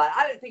think about it.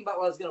 I didn't think about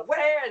what I was going to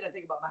wear. I didn't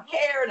think about my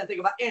hair. I didn't think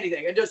about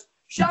anything. I just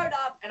showed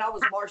up and I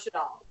was Marsha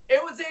doll.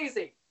 It was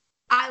easy.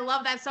 I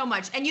love that so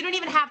much. And you don't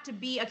even have to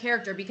be a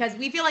character because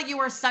we feel like you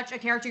are such a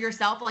character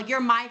yourself. Like you're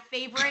my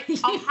favorite,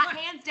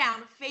 hands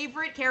down,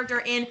 favorite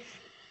character in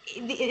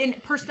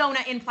persona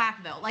in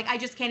Plathville. Like I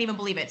just can't even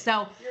believe it.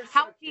 So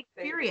how was the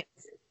experience?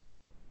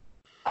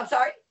 I'm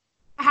sorry?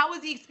 How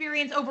was the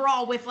experience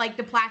overall with like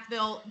the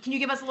Plathville? Can you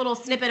give us a little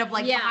snippet of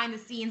like behind the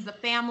scenes, the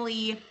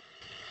family?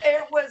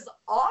 It was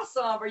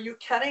awesome. Are you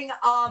kidding?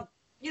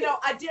 You know,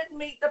 I didn't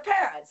meet the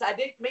parents. I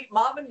didn't meet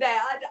mom and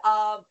dad.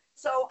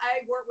 So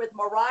I worked with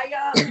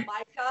Mariah,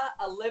 Micah,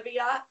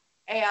 Olivia,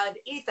 and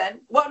Ethan.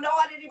 Well, no,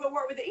 I didn't even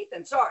work with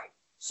Ethan. Sorry.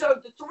 So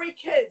the 3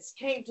 kids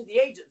came to the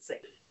agency.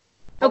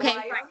 Okay.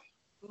 Mariah,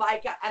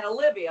 Micah, and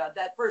Olivia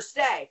that first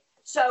day.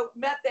 So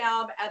met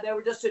them, and they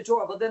were just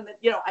adorable. Then,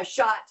 you know, I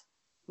shot.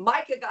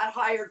 Micah got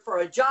hired for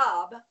a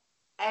job,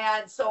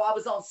 and so I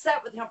was on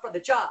set with him for the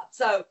job.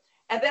 So,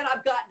 and then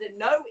I've gotten to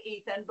know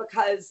Ethan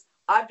because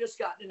I've just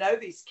gotten to know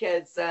these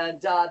kids,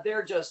 and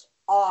they're just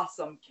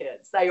awesome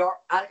kids. They are,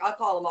 I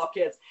call them all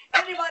kids.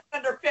 Anybody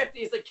under 50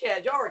 is a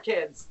kid. Y'all are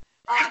kids.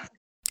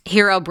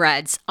 Hero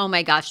breads. Oh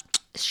my gosh.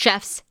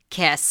 Chef's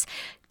kiss.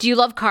 Do you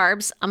love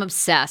carbs? I'm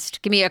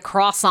obsessed. Give me a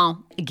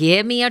croissant.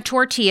 Give me a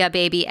tortilla,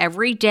 baby,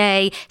 every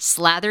day,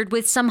 slathered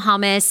with some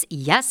hummus.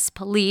 Yes,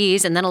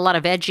 please. And then a lot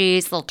of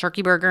veggies, a little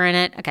turkey burger in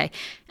it. Okay.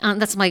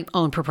 That's my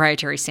own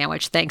proprietary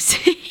sandwich. Thanks.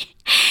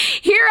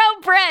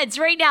 Hero Breads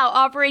right now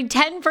offering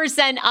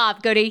 10%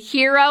 off. Go to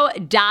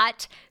hero.co.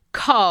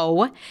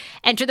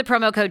 Enter the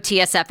promo code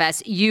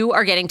TSFS. You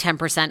are getting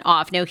 10%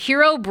 off. Now,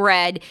 Hero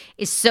Bread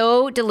is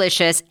so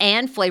delicious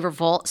and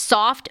flavorful,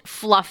 soft,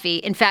 fluffy.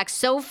 In fact,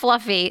 so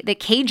fluffy that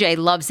KJ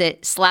loves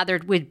it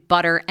slathered with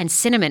butter and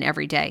cinnamon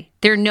every day.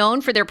 They're known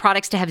for their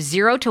products to have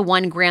 0 to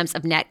 1 grams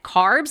of net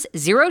carbs,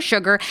 0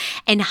 sugar,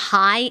 and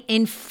high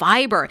in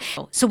fiber.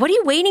 So what are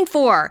you waiting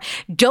for?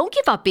 Don't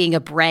give up being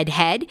a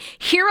breadhead.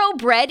 Hero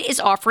Bread is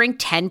offering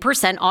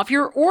 10% off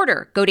your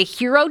order. Go to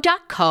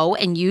hero.co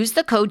and use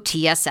the code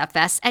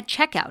TSFS at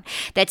checkout.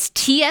 That's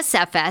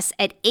TSFS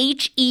at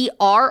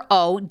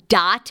HERO.CO.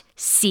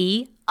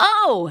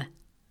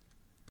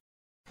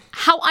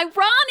 How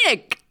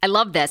ironic. I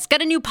love this.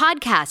 Got a new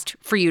podcast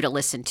for you to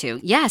listen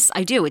to. Yes,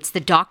 I do. It's the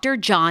Dr.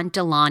 John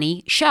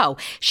Delaney Show.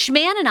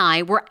 Schman and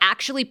I were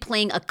actually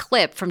playing a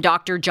clip from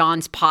Dr.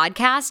 John's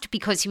podcast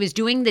because he was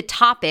doing the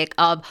topic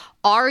of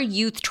are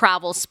youth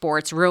travel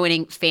sports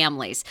ruining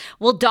families?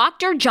 Well,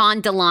 Dr.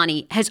 John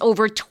Delaney has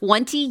over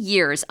 20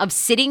 years of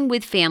sitting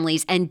with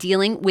families and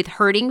dealing with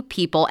hurting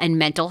people and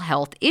mental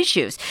health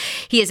issues.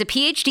 He has a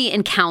PhD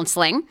in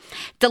counseling.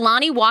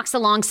 Delaney walks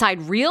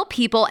alongside real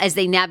people as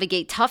they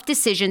navigate tough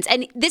decisions.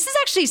 And this is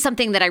actually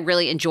something that I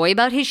really enjoy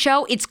about his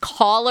show. It's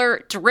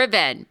caller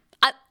driven.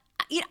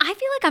 I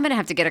feel like I'm going to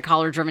have to get a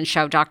caller-driven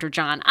show, Dr.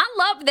 John. I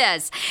love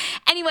this.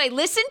 Anyway,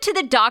 listen to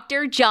the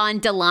Dr. John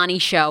Delaney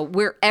Show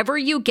wherever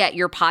you get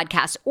your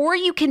podcasts, or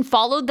you can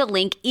follow the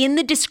link in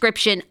the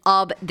description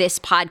of this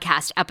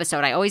podcast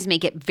episode. I always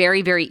make it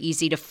very, very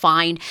easy to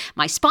find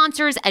my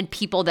sponsors and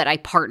people that I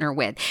partner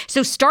with.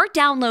 So start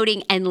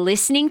downloading and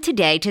listening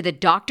today to the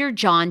Dr.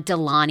 John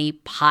Delaney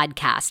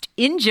podcast.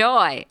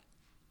 Enjoy.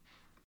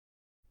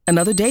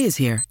 Another day is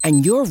here,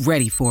 and you're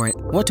ready for it.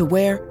 What to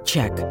wear?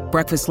 Check.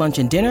 Breakfast, lunch,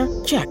 and dinner?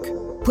 Check.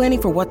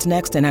 Planning for what's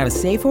next and how to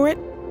save for it?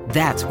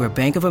 That's where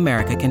Bank of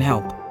America can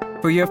help.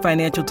 For your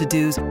financial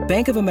to-dos,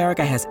 Bank of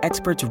America has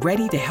experts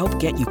ready to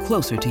help get you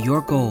closer to your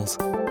goals.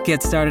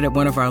 Get started at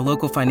one of our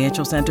local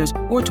financial centers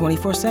or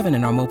 24/7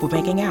 in our mobile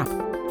banking app.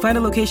 Find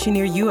a location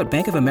near you at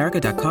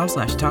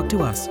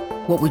bankofamerica.com/talktous.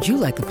 What would you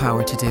like the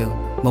power to do?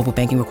 Mobile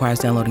banking requires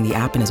downloading the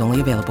app and is only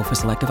available for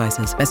select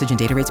devices. Message and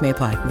data rates may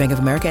apply. Bank of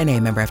America N.A.,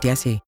 member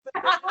FDIC.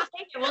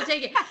 We'll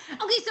take it.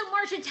 Okay, so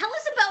Marsha, tell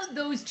us about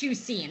those two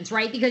scenes,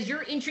 right? Because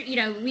we're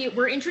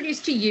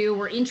introduced to you,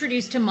 we're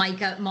introduced to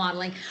Micah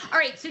modeling. All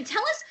right, so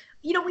tell us,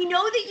 we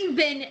know that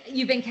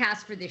you've been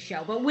cast for this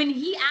show, but when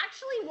he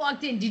actually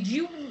walked in, did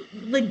you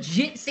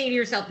legit say to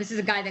yourself, this is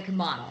a guy that can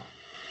model?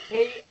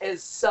 He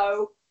is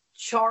so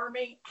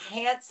charming,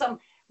 handsome.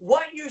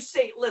 What you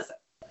see, listen,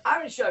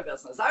 I'm in show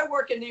business. I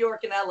work in New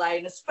York and LA,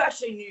 and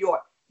especially New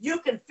York. You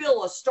can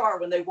feel a star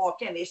when they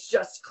walk in. It's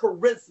just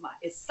charisma.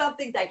 It's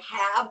something they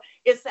have.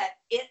 It's that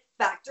it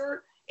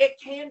factor. It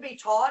can be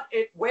taught.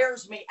 It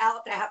wears me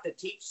out to have to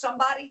teach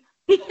somebody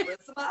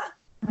charisma.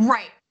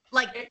 Right.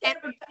 Like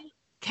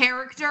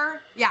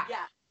character. Yeah.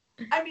 Yeah.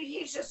 I mean,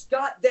 he's just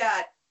got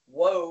that,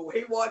 whoa,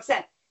 he walks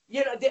in.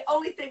 The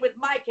only thing with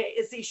Micah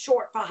is he's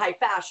short for high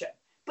fashion,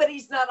 but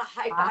he's not a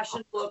high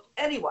fashion look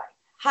anyway.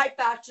 High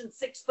fashion,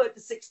 6 foot to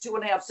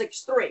 6'2.5",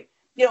 6'3".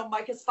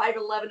 Micah's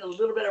 5'11", a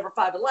little bit over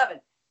 5'11".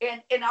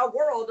 And in our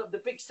world of the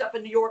big stuff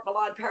in New York,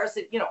 Milan, Paris,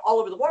 all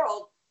over the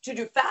world, to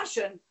do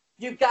fashion,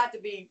 you've got to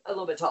be a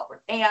little bit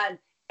taller. And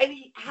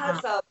he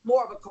has a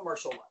more of a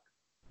commercial look.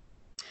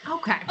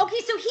 Okay,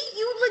 so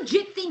you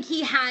legit think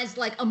he has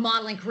like a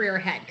modeling career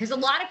ahead? Because a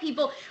lot of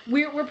people,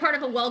 we're part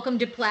of a Welcome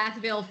to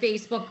Plathville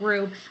Facebook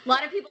group. A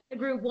lot of people in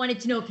the group wanted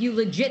to know if you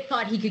legit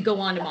thought he could go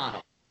on to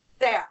model.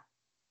 There.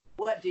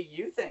 What do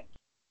you think?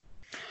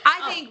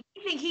 I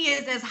think he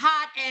is as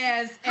hot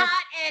as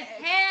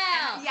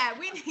hell. Yeah,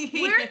 we're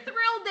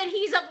thrilled that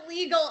he's of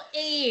legal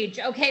age,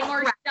 okay,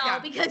 Marsha, yeah.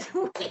 because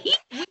we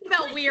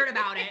felt weird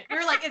about it. We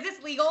were like, is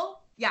this legal?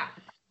 Yeah.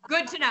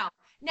 Good to know.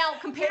 Now,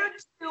 compared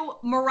to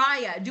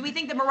Mariah, do we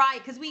think that Mariah,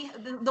 because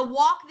the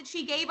walk that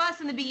she gave us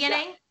in the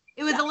beginning,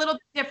 it was a little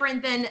bit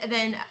different than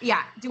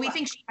do we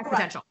think she has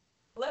potential?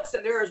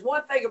 Listen, there is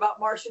one thing about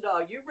Marsha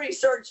Dog. You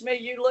research me,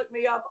 you look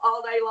me up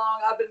all day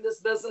long. I've been in this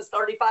business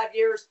 35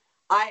 years.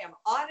 I am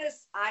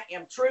honest. I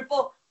am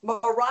truthful.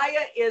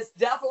 Mariah is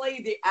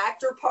definitely the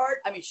actor part.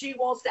 I mean, she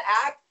wants to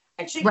act,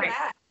 and she can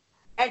act.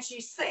 And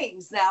she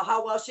sings. Now,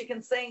 how well she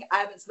can sing, I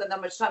haven't spent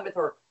that much time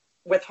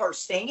with her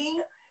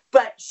singing,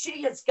 but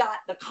she has got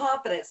the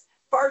confidence.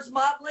 First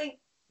modeling,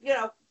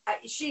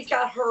 she's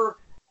got her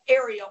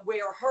area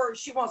where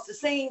she wants to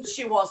sing,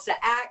 she wants to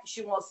act,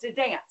 she wants to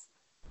dance.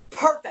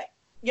 Perfect.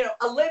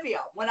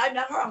 Olivia, when I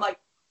met her, I'm like,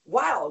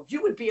 wow,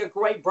 you would be a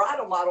great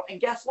bridal model.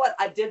 And guess what?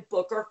 I did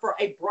book her for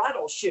a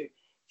bridal shoot.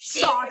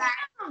 Saw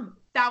that.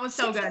 That was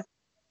so good.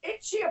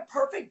 Is she a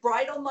perfect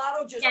bridal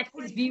model? Just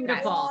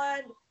beautiful.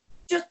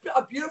 Just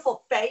a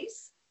beautiful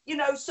face.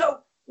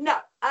 So no,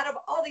 out of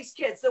all these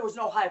kids, there was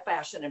no high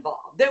fashion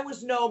involved. There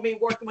was no me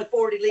working with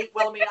Ford Elite,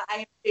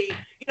 IMG.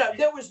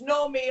 There was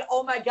no me,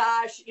 oh my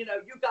gosh, you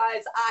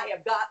guys, I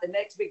have got the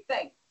next big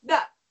thing. No.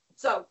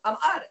 So I'm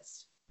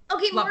honest.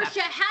 Okay,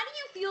 Marsha, how do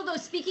you feel, though,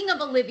 speaking of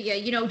Olivia,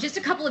 just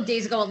a couple of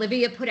days ago,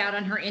 Olivia put out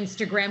on her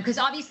Instagram, because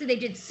obviously they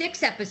did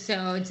 6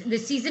 episodes. The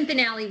season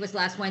finale was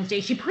last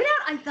Wednesday. She put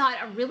out, I thought,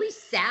 a really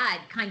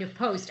sad kind of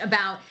post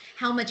about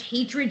how much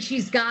hatred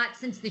she's got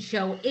since the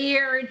show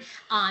aired,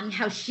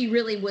 how she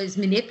really was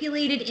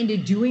manipulated into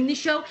doing the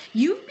show.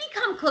 You've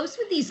become close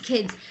with these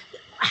kids.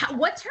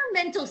 What's her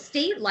mental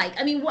state like?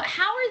 I mean,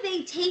 how are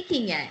they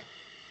taking it?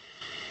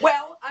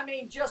 Well, I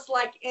mean, just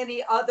like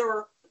any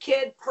other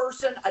kid,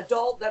 person,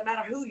 adult, doesn't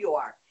matter who you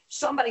are.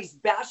 Somebody's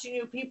bashing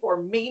you. People are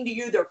mean to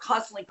you. They're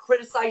constantly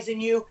criticizing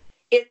you.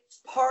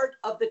 It's part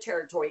of the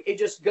territory. It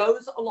just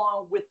goes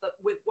along with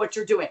what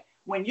you're doing.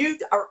 When you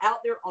are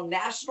out there on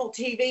national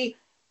TV,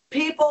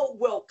 people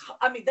will,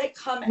 they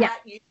come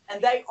at you,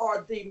 and they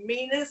are the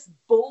meanest,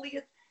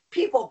 bulliest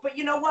people. But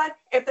you know what?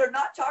 If they're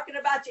not talking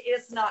about you,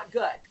 it's not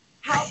good.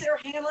 How they're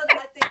handling it,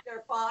 I think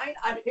they're fine.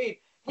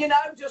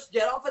 Just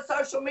get off of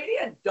social media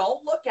and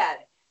don't look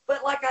at it.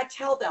 But like I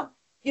tell them,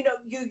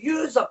 you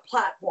use a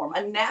platform,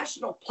 a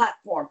national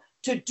platform,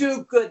 to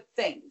do good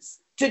things,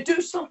 to do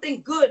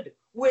something good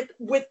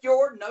with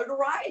your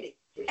notoriety.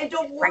 And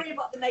don't worry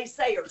about the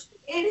naysayers.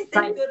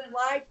 Anything good in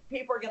life,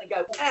 people are going to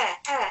go,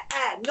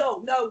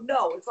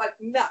 no. It's like,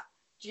 no,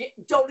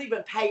 don't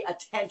even pay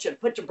attention.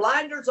 Put your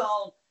blinders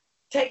on,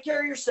 take care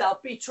of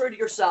yourself, be true to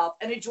yourself,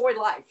 and enjoy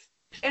life.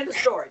 End of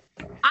story.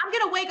 I'm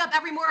going to wake up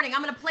every morning.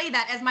 I'm going to play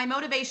that as my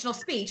motivational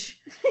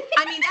speech.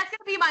 That's going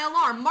to be my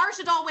alarm.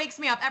 Marsha Doll wakes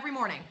me up every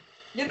morning.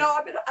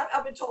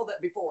 I've been told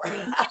that before.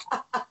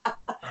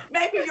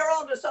 Maybe you're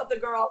on to something,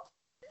 girl.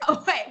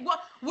 Okay,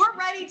 well, we're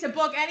ready to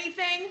book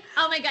anything.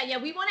 Oh my God,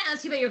 yeah, we want to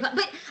ask you about your class,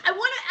 but I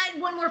want to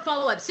add one more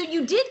follow-up. So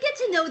you did get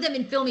to know them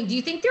in filming. Do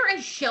you think they're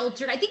as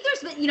sheltered? I think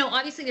there's been,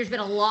 obviously there's been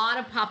a lot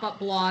of pop-up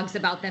blogs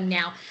about them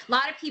now. A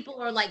lot of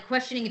people are like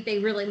questioning if they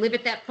really live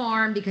at that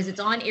farm because it's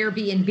on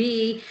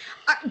Airbnb.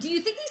 Do you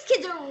think these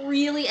kids are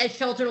really as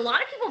sheltered? A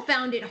lot of people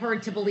found it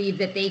hard to believe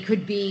that they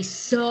could be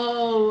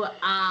so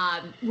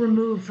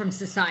removed from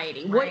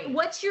society. Right.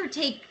 What's your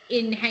take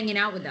in hanging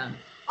out with them?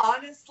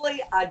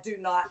 Honestly, I do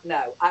not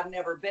know. I've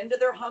never been to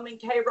their home in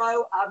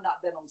Cairo. I've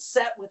not been on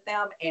set with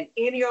them in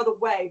any other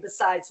way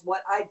besides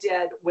what I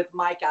did with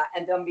Micah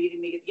and them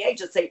meeting me at the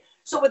agency.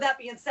 So with that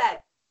being said,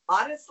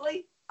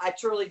 honestly, I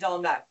truly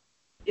don't know.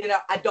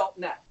 I don't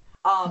know.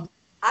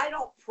 I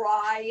don't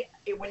pry.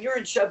 When you're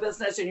in show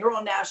business and you're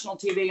on national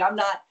TV, I'm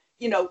not,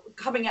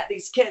 coming at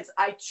these kids.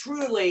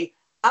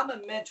 I'm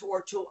a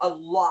mentor to a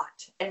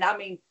lot, and I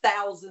mean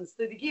thousands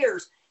through the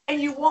years,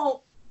 and you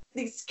want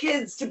these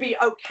kids to be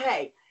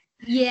okay.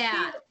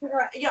 Yeah.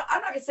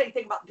 I'm not going to say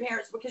anything about the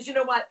parents because you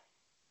know what?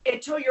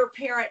 Until you're a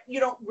parent, you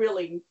don't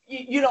really,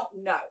 you don't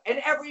know. And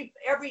every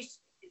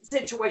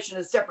situation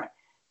is different.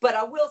 But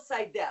I will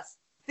say this.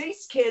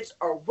 These kids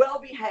are well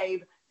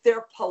behaved.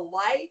 They're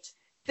polite.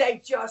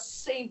 They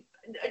just seem,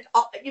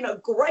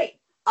 great.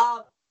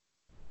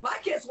 My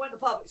kids went to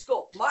public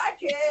school. My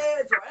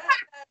kids are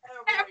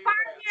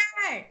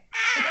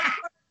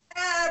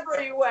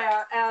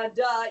everywhere. And,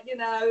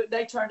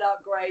 they turned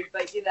out great.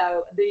 But,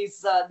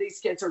 these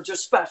kids are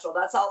just special.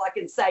 That's all I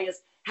can say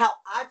is how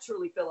I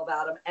truly feel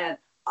about them. And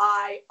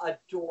I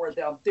adore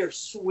them. They're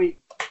sweet,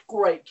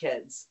 great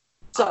kids.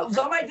 So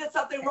somebody did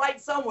something right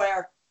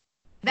somewhere.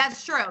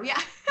 That's true. Yeah.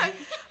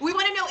 We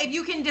want to know if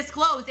you can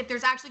disclose if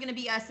there's actually going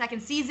to be a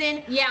second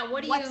season. Yeah.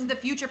 What's the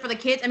future for the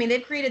kids? I mean,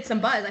 they've created some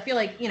buzz. I feel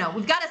like,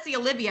 we've got to see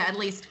Olivia at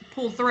least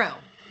pull through.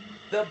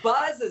 The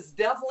buzz is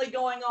definitely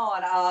going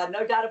on.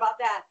 No doubt about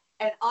that.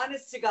 And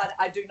honest to God,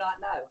 I do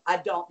not know. I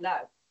don't know.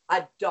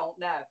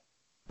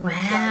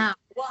 Wow.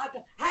 Well,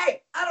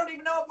 hey, I don't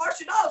even know if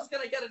Marsha Doll is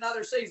going to get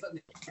another season.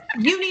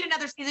 You need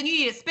another season. You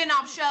need a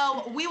spin-off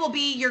show. We will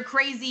be your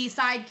crazy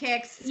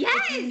sidekicks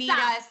if you need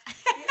us.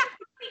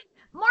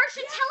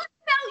 Marsha, tell us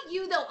about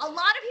you, though. A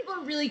lot of people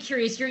are really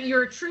curious.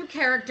 You're a true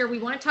character. We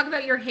want to talk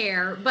about your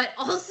hair, but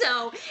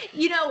also,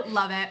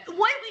 Love it.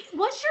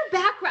 What's your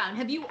background?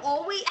 How'd you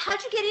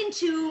get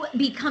into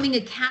becoming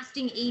a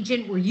casting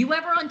agent? Were you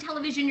ever on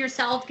television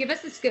yourself? Give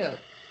us a scoop.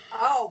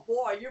 Oh,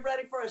 boy. You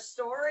ready for a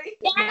story?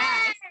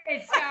 Yes.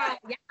 Yeah.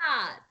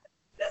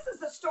 This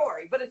is a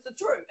story, but it's a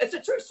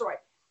true story.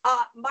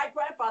 My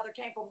grandfather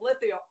came from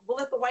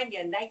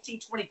Lithuania in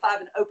 1925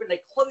 and opened a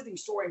clothing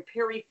store in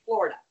Perry,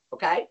 Florida.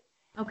 Okay.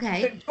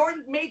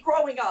 During me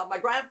growing up, my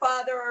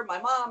grandfather, my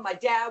mom, my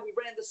dad, we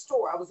ran the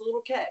store. I was a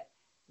little kid.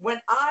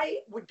 When I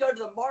would go to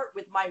the mart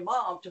with my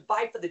mom to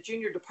buy for the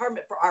junior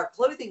department for our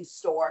clothing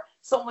store,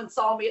 someone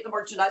saw me at the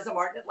merchandising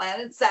mart in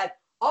Atlanta and said,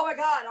 "Oh my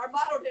God, our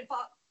model didn't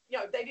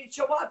they didn't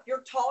show up.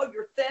 You're tall,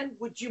 you're thin.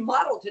 Would you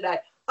model today?"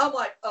 I'm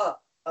like, of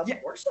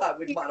course I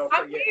would model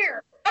for you.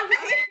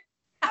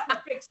 I'm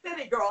a big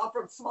city girl. I'm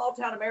from small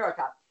town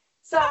America.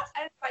 So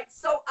anyway,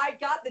 I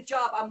got the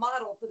job. I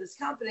modeled for this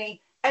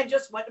company and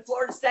just went to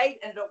Florida State,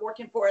 ended up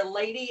working for a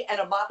lady and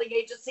a modeling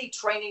agency,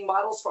 training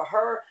models for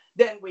her.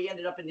 Then we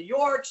ended up in New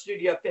York,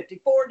 Studio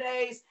 54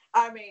 Days.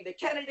 I mean, the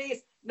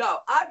Kennedys.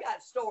 No, I've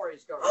got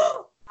stories,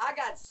 girl. I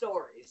got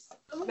stories.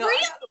 No, Really?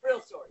 I got the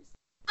real stories.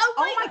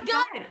 Oh my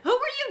God. Who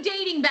were you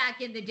dating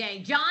back in the day?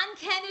 John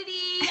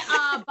Kennedy,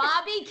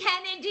 Bobby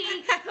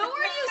Kennedy? Who were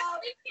you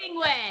sleeping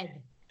with?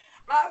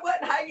 I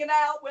wasn't hanging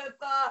out with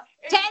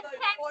Ted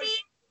boys.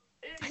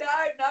 Kennedy? No,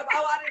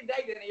 I didn't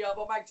date any of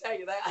them, I can tell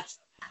you that.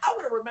 I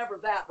would have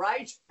remembered that,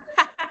 right?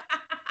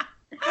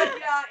 But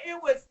yeah,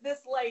 it was this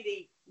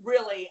lady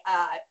really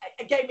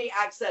gave me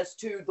access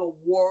to the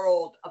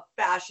world of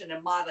fashion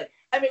and modeling.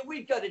 I mean,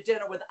 we'd go to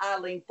dinner with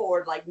Eileen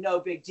Ford like no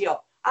big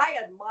deal. I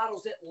had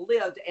models that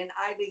lived in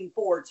Eileen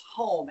Ford's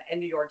home in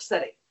New York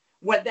City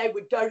when they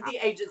would go to the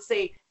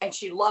agency and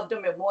she loved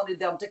them and wanted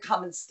them to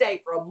come and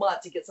stay for a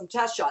month to get some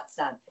test shots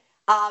done.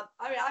 I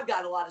mean, I've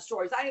got a lot of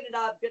stories. I ended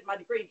up getting my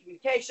degree in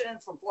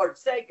communications from Florida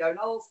State, go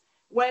Noles.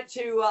 Went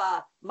to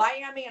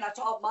Miami and I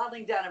taught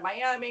modeling down in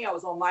Miami. I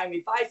was on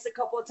Miami Vice a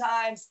couple of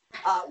times.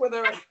 With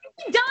her.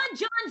 Don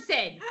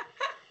Johnson.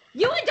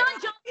 You and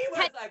Don Johnson. He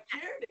was a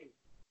cutie.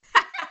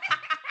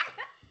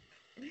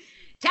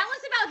 Tell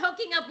us about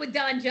hooking up with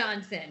Don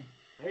Johnson.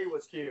 He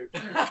was cute.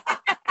 Yes,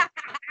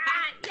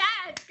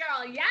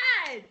 girl,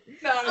 yes.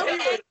 No,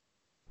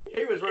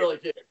 he was really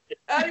cute.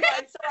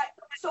 Anyway,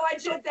 so I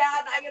did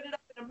that. I ended up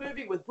in a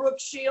movie with Brooke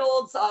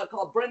Shields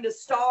called Brenda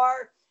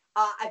Starr.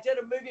 I did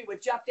a movie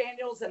with Jeff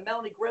Daniels and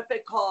Melanie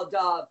Griffith called,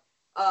 oh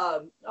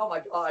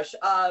my gosh,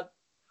 how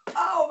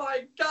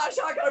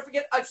can I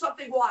forget?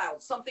 Something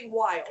Wild.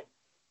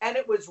 And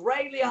it was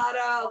Ray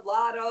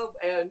Liotta,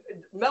 and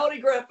Melanie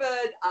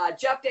Griffith,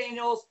 Jeff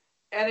Daniels,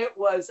 and it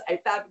was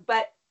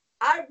but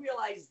I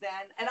realized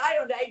then, and I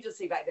owned an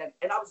agency back then,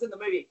 and I was in the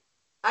movie,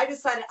 I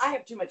decided I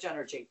have too much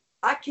energy.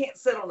 I can't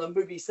sit on a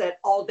movie set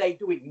all day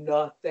doing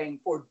nothing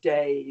for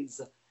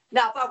days.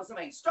 Now, if I was the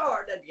main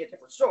star, that'd be a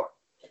different story.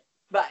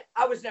 But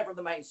I was never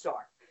the main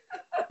star.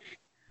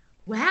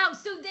 Wow.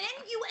 So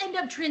then you end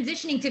up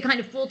transitioning to kind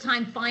of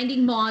full-time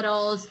finding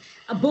models,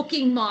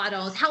 booking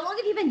models. How long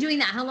have you been doing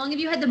that? How long have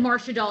you had the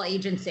Marsha Doll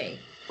agency?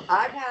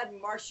 I've had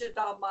Marsha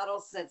Doll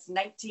models since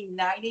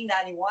 1990,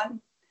 91.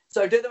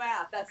 So do the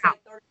math. That's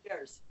like 30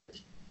 years.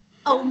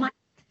 Oh my.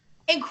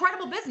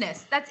 Incredible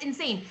business. That's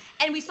insane.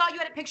 And we saw you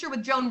had a picture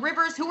with Joan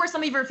Rivers. Who are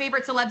some of your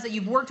favorite celebs that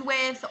you've worked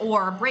with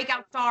or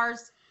breakout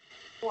stars?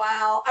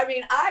 Wow. I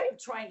mean, I have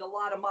trained a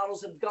lot of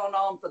models that have gone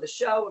on for the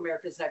show,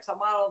 America's Next Top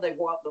Model. They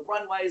walk the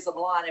runways of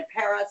Milan and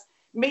Paris.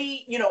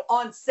 Me,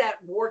 on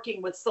set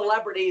working with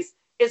celebrities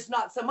is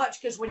not so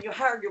much because when you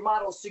hire your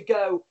models to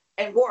go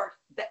and work,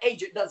 the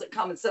agent doesn't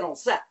come and sit on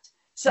set.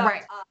 So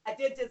right. I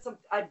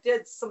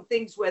did some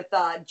things with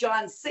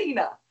John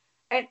Cena.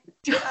 And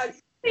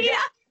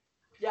yeah.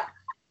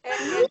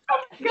 And,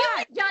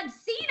 God, John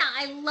Cena,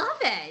 I love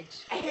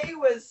it. He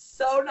was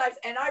so nice.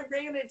 And I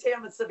ran into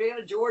him in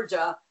Savannah,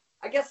 Georgia.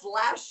 I guess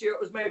last year, it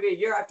was maybe a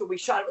year after we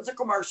shot. It was a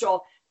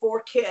commercial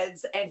for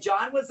kids, and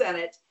John was in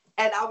it,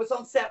 and I was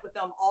on set with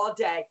them all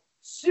day.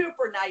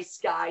 Super nice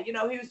guy. He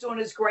was doing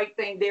his great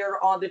thing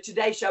there on the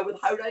Today Show with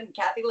Hoda and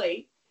Kathy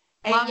Lee.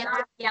 And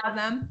love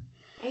them.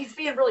 He's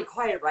being really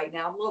quiet right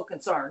now. I'm a little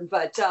concerned,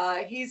 but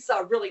he's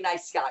a really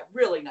nice guy.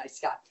 Really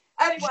nice guy.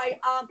 Anyway,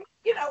 I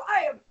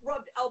have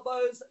rubbed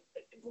elbows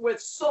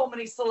with so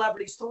many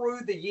celebrities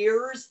through the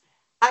years.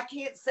 I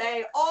can't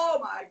say, oh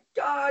my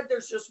God,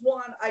 there's just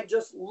one I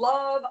just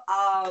love.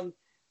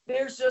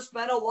 There's just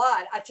been a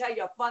lot. I tell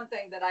you a fun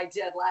thing that I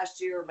did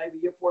last year, maybe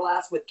year before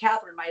last, with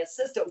Catherine, my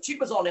assistant. She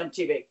was on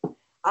MTV.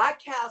 I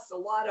cast a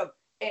lot of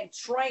and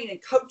train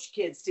and coach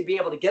kids to be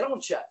able to get on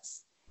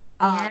shows.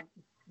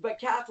 But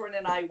Catherine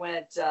and I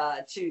went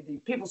to the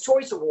People's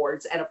Choice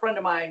Awards, and a friend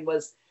of mine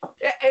was,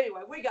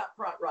 anyway, we got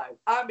front row.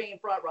 I mean,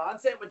 front row. I'm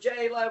sitting with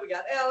J-Lo, we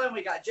got Ellen,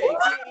 we got JG,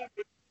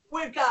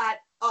 we've got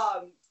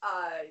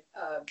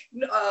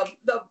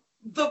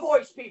the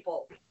voice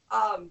people,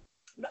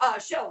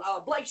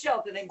 Blake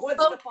Shelton and Gwen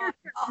Oh,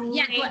 Stefani.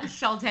 yeah,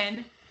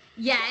 Shelton.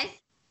 Yes.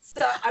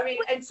 So, I mean,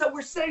 and so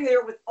we're sitting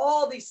there with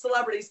all these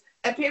celebrities,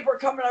 and people are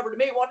coming over to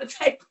me wanting to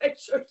take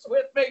pictures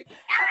with me.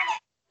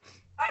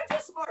 I'm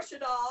just Marsha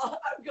doll.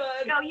 I'm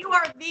good. No, you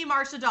are the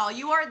Marsha doll.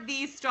 You are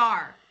the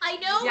star. I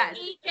know Yes.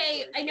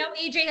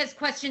 AJ has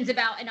questions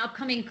about an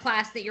upcoming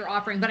class that you're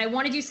offering, but I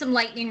want to do some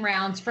lightning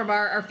rounds from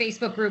our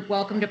Facebook group.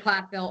 Welcome to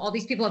Plathville. All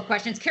these people have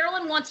questions.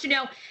 Carolyn wants to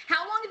know,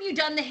 how long have you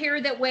done the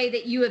hair that way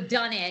that you have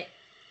done it,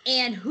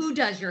 and who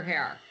does your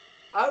hair?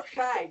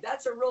 Okay,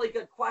 that's a really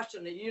good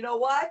question. And you know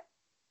what?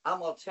 I'm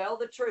going to tell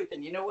the truth.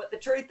 And you know what the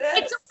truth is?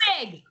 It's a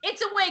wig.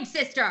 It's a wig,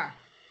 sister.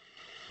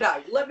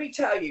 No, let me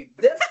tell you,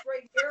 this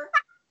right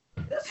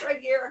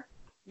here,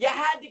 you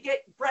had to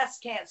get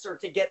breast cancer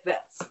to get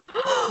this. So,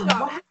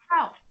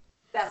 Wow.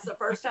 that's the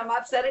first time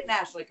I've said it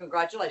nationally.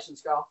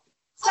 Congratulations, girl.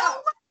 So,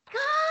 Oh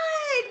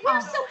my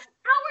God. How are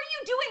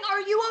you doing?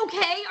 Are you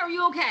okay? Are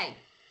you okay?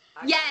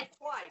 I Yes.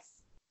 got it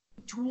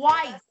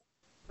Twice.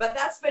 but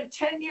that's been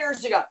 10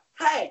 years ago.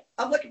 Hey,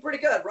 I'm looking pretty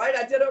good, right?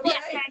 I did okay.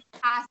 Yeah.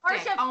 Fantastic.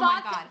 Marsha Oh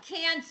my fought God.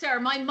 cancer.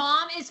 My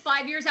mom is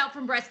 5 years out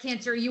from breast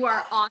cancer. You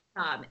are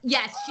awesome.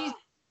 Yes, she's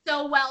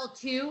so well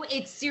too.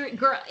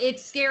 Girl,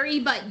 it's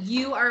scary, but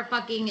you are a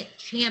fucking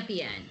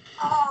champion.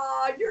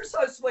 Oh, you're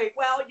so sweet.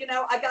 Well, you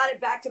know, I got it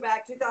back to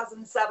back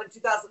 2007,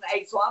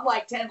 2008. So I'm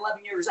like 10,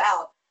 11 years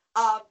out.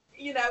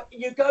 You know,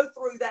 you go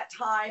through that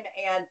time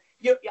and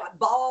you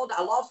bald.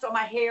 I lost all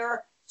my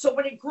hair. So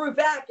when it grew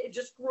back, it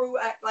just grew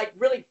like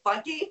really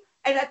funky.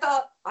 And I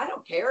thought, I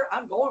don't care.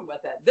 I'm going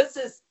with it. This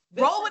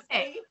Roll with is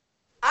it. me.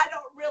 I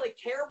don't really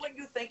care when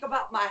you think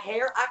about my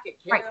hair. I could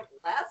care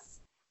less.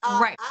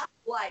 Right. I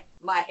like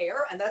my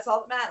hair, and that's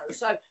all that matters.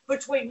 So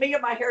between me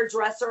and my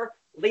hairdresser,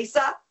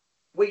 Lisa,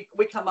 we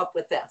come up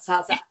with this.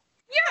 How's that?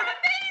 You're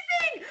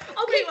amazing.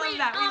 Okay, We love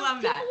that. We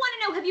love that. People want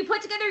to know, have you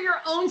put together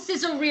your own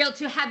sizzle reel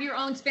to have your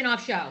own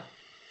spin-off show?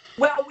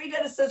 Well, we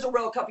did a sizzle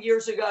reel a couple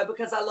years ago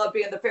because I love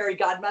being the fairy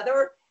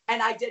godmother,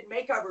 and I did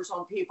makeovers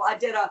on people. I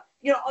did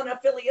on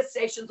affiliate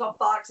stations on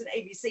Fox and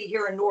ABC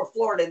here in North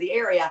Florida in the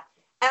area.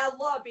 And I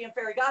love being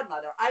fairy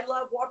godmother. I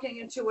love walking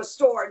into a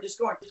store and just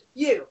going,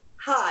 you,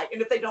 hi.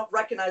 And if they don't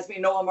recognize me,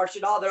 no, I'm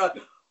Marsha Doll, they're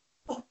like,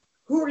 oh,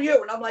 who are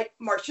you? And I'm like,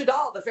 Marsha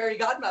Doll, the fairy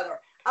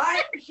godmother.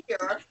 I'm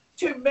here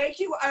to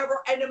make you over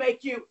and to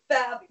make you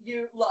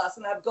fabulous.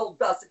 And I have gold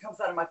dust that comes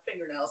out of my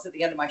fingernails at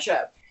the end of my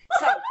show.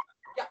 So,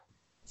 yeah.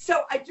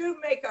 So I do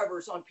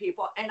makeovers on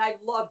people, and I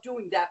love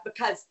doing that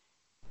because,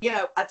 you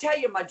know, I tell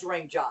you my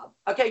dream job.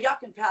 Okay, y'all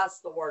can pass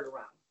the word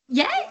around.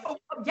 Yes. Yes.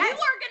 You are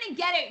going to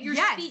get it. You're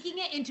speaking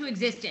it into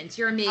existence.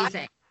 You're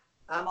amazing.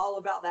 I'm all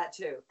about that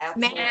too.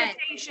 Absolutely.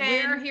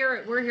 Manifestation.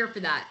 We're here for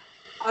that.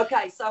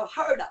 Okay, so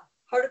Hoda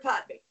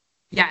Plathville,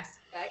 Yes.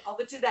 okay, on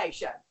the Today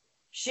Show.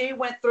 She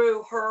went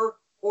through her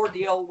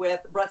ordeal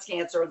with breast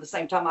cancer at the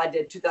same time I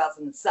did,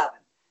 2007.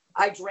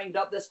 I dreamed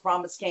up this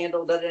promise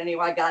candle that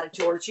anyway, I got it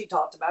to her. She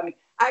talked about me.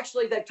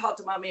 Actually, they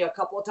talked about me a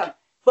couple of times.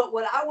 But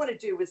what I want to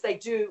do is they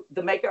do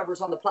the makeovers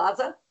on the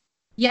plaza.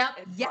 Yep.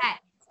 Yes.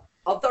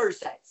 On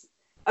Thursdays.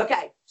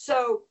 Okay,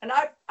 so, and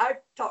I've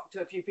talked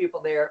to a few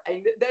people there,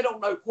 and they don't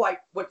know quite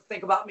what to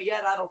think about me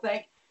yet, I don't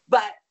think.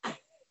 But I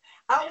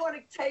want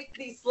to take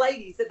these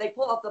ladies that they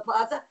pull off the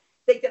plaza,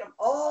 they get them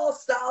all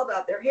styled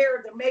up, their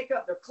hair, their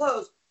makeup, their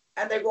clothes,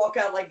 and they walk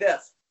out like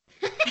this.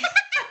 It's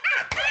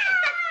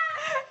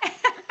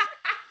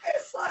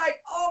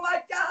like, oh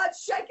my God,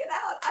 shake it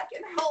out. I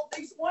can help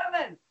these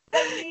women.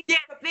 They need to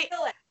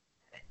feel it.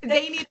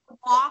 They need to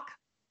walk.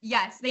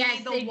 Yes, they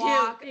need the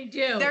walk. They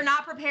do. They're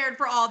not prepared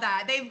for all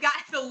that. They've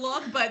got the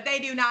look, but they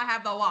do not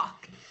have the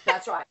walk.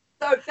 That's right.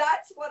 So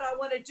that's what I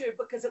want to do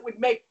because it would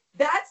make,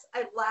 that's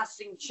a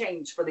lasting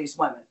change for these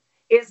women.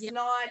 It's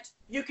not,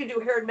 you can do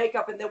hair and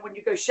makeup and then when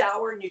you go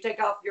shower and you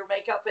take off your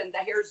makeup and the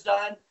hair's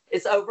done,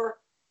 it's over,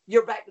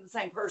 you're back to the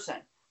same person.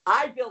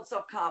 I build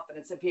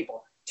self-confidence in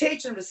people.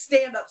 Teach them to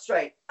stand up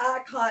straight,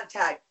 eye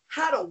contact,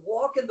 how to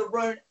walk in the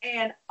room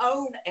and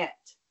own it.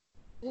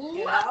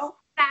 You know?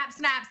 Snap,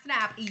 snap,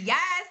 snap. Yes.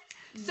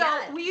 So,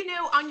 you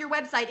know, on your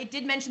website, it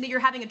did mention that you're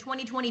having a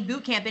 2020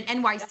 boot camp in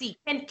NYC.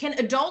 Can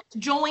adults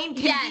join?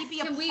 Can we be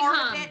a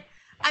part of it?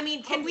 I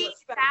mean, can we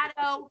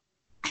shadow?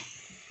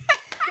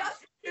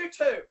 Just you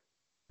two. Okay,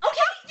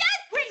 yes.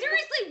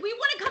 Seriously, we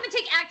want to come and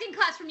take acting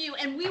class from you,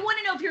 and we want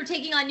to know if you're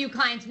taking on new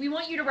clients. We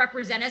want you to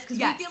represent us because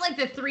we feel like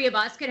the three of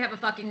us could have a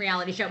fucking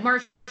reality show.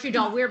 Marsha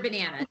Doll, we're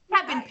bananas. We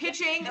have been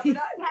pitching.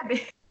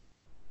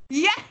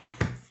 Yes.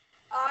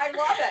 I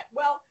love it.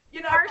 Well,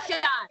 you know,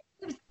 Marsha.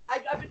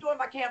 I've been doing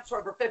my camps for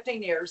over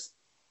 15 years,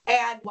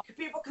 and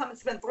people come and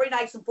spend 3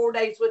 nights and 4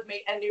 days with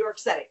me in New York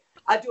City.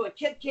 I do a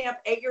kid camp,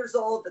 8 years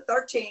old to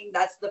 13.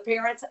 That's the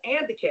parents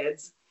and the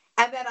kids.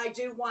 And then I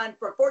do one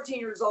for 14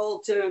 years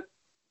old to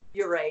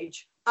your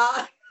age.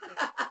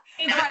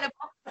 Incredible.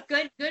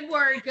 Good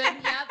word. Good.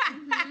 Yep.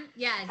 Mm-hmm.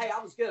 Yes. Hey, I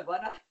was good,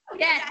 wasn't I?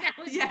 Yes, that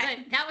was good.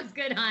 That was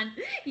good, hon.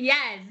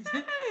 Yes.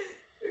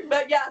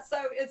 But yeah,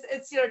 so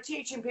it's you know,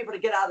 teaching people to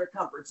get out of their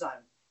comfort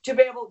zone, to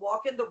be able to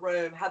walk in the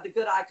room, have the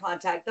good eye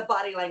contact, the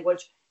body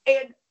language,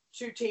 and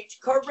to teach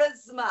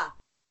charisma.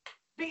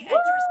 Be interesting.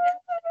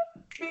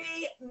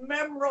 Be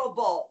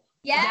memorable.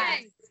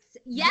 Yes.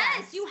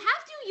 You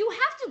have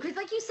to, because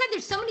like you said,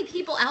 there's so many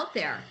people out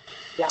there.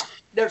 Yeah.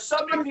 There's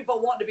so many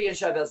people wanting to be in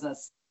show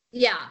business.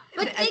 Yeah.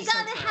 But they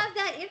gotta have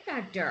that it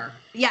factor.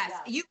 Yes,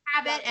 you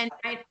have it, and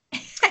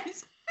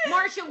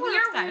Marsha, we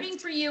are rooting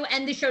for you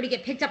and the show to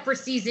get picked up for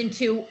season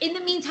 2. In the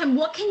meantime,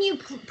 what can you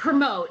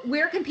promote?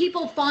 Where can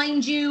people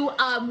find you?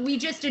 We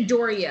just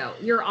adore you.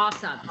 You're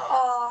awesome.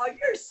 Oh,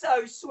 you're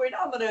so sweet.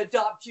 I'm going to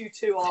adopt you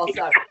too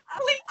also. I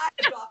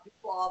adopt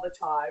people all the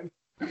time.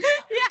 We're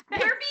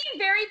being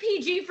very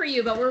PG for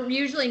you, but we're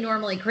usually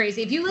normally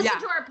crazy. If you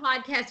listen to our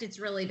podcast, it's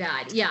really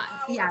bad.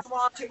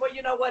 Well,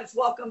 you know what? It's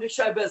welcome to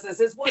show business.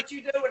 It's what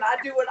you do, and I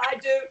do what I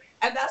do,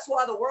 and that's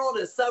why the world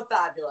is so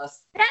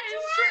fabulous. That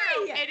is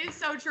true. It is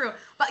so true.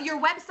 But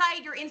your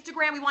website, your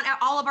Instagram, we want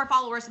all of our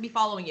followers to be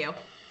following you.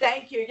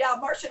 Thank you. Yeah,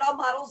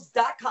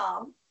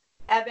 MarshaDollModels.com.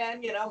 And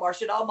then,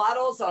 Marsha Doll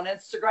Models on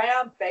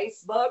Instagram,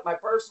 Facebook, my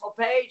personal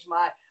page,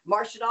 my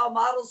Marsha Doll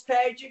Models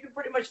page. You can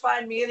pretty much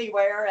find me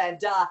anywhere. And,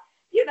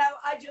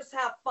 I just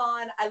have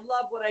fun. I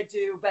love what I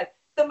do. But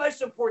the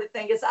most important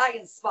thing is I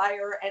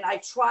inspire and I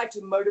try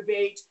to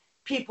motivate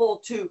people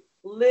to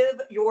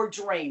live your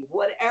dream.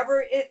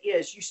 Whatever it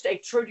is, you stay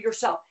true to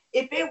yourself.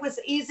 If it was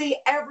easy,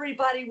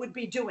 everybody would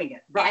be doing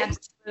it, right?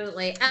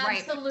 Absolutely.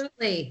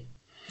 Right.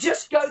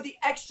 Just go the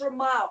extra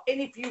mile. And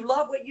if you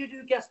love what you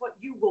do, guess what?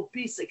 You will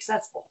be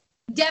successful.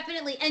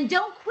 Definitely. And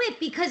don't quit,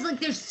 because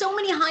there's so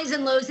many highs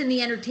and lows in the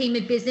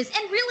entertainment business,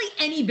 and really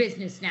any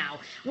business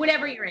now,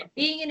 whatever you're in,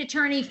 being an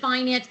attorney,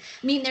 finance.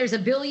 I mean, there's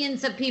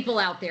billions of people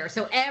out there.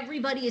 So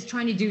everybody is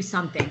trying to do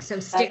something. So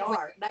stick with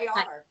it. They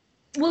are.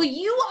 Well,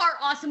 you are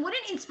awesome. What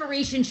an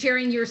inspiration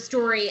sharing your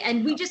story.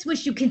 And we just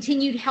wish you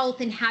continued health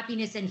and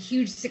happiness and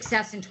huge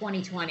success in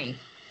 2020.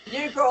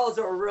 You girls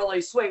are really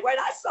sweet. When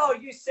I saw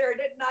you, Sarah,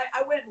 didn't I?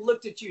 I went and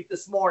looked at you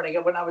this morning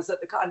when I was at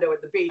the condo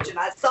at the beach, and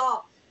I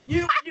saw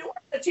you were on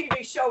a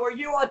TV show, or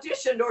you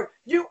auditioned, or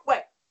you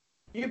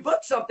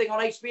booked something on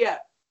HBO.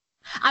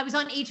 I was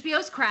on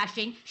HBO's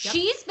Crashing. Yep.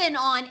 She's been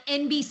on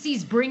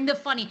NBC's Bring the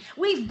Funny.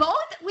 We've both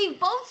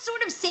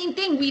sort of same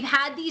thing. We've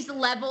had these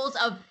levels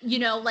of,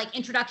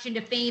 introduction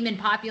to fame and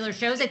popular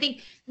shows. I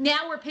think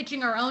now we're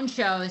pitching our own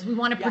shows. We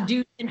want to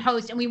produce and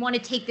host, and we want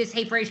to take this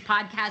Hey Frase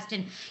podcast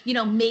and,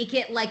 make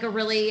it like a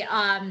really,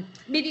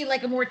 maybe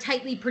like a more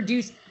tightly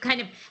produced kind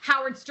of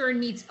Howard Stern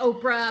meets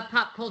Oprah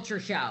pop culture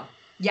show.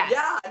 Yes.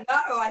 Yeah,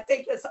 no, I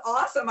think it's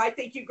awesome. I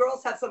think you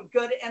girls have some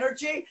good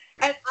energy,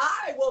 and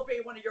I will be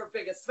one of your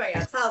biggest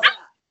fans. How's that?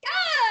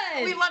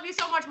 Good. We love you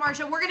so much,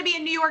 Marsha. We're going to be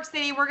in New York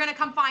City. We're going to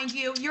come find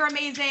you. You're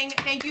amazing.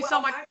 Thank you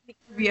so much for the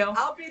interview.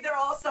 I'll be there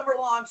all summer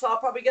long, so I'll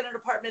probably get an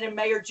apartment in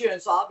May or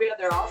June, so I'll be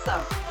there all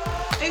summer.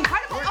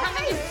 Incredible. We're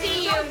coming to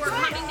see you. We're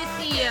coming to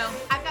see you.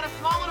 I've got a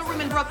small little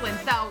room in Brooklyn,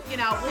 so,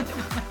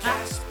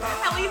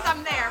 at least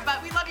I'm there.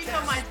 But we love you so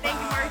much. Thank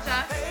you,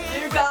 Marsha.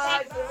 You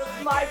guys, it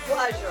was my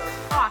pleasure.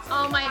 Awesome.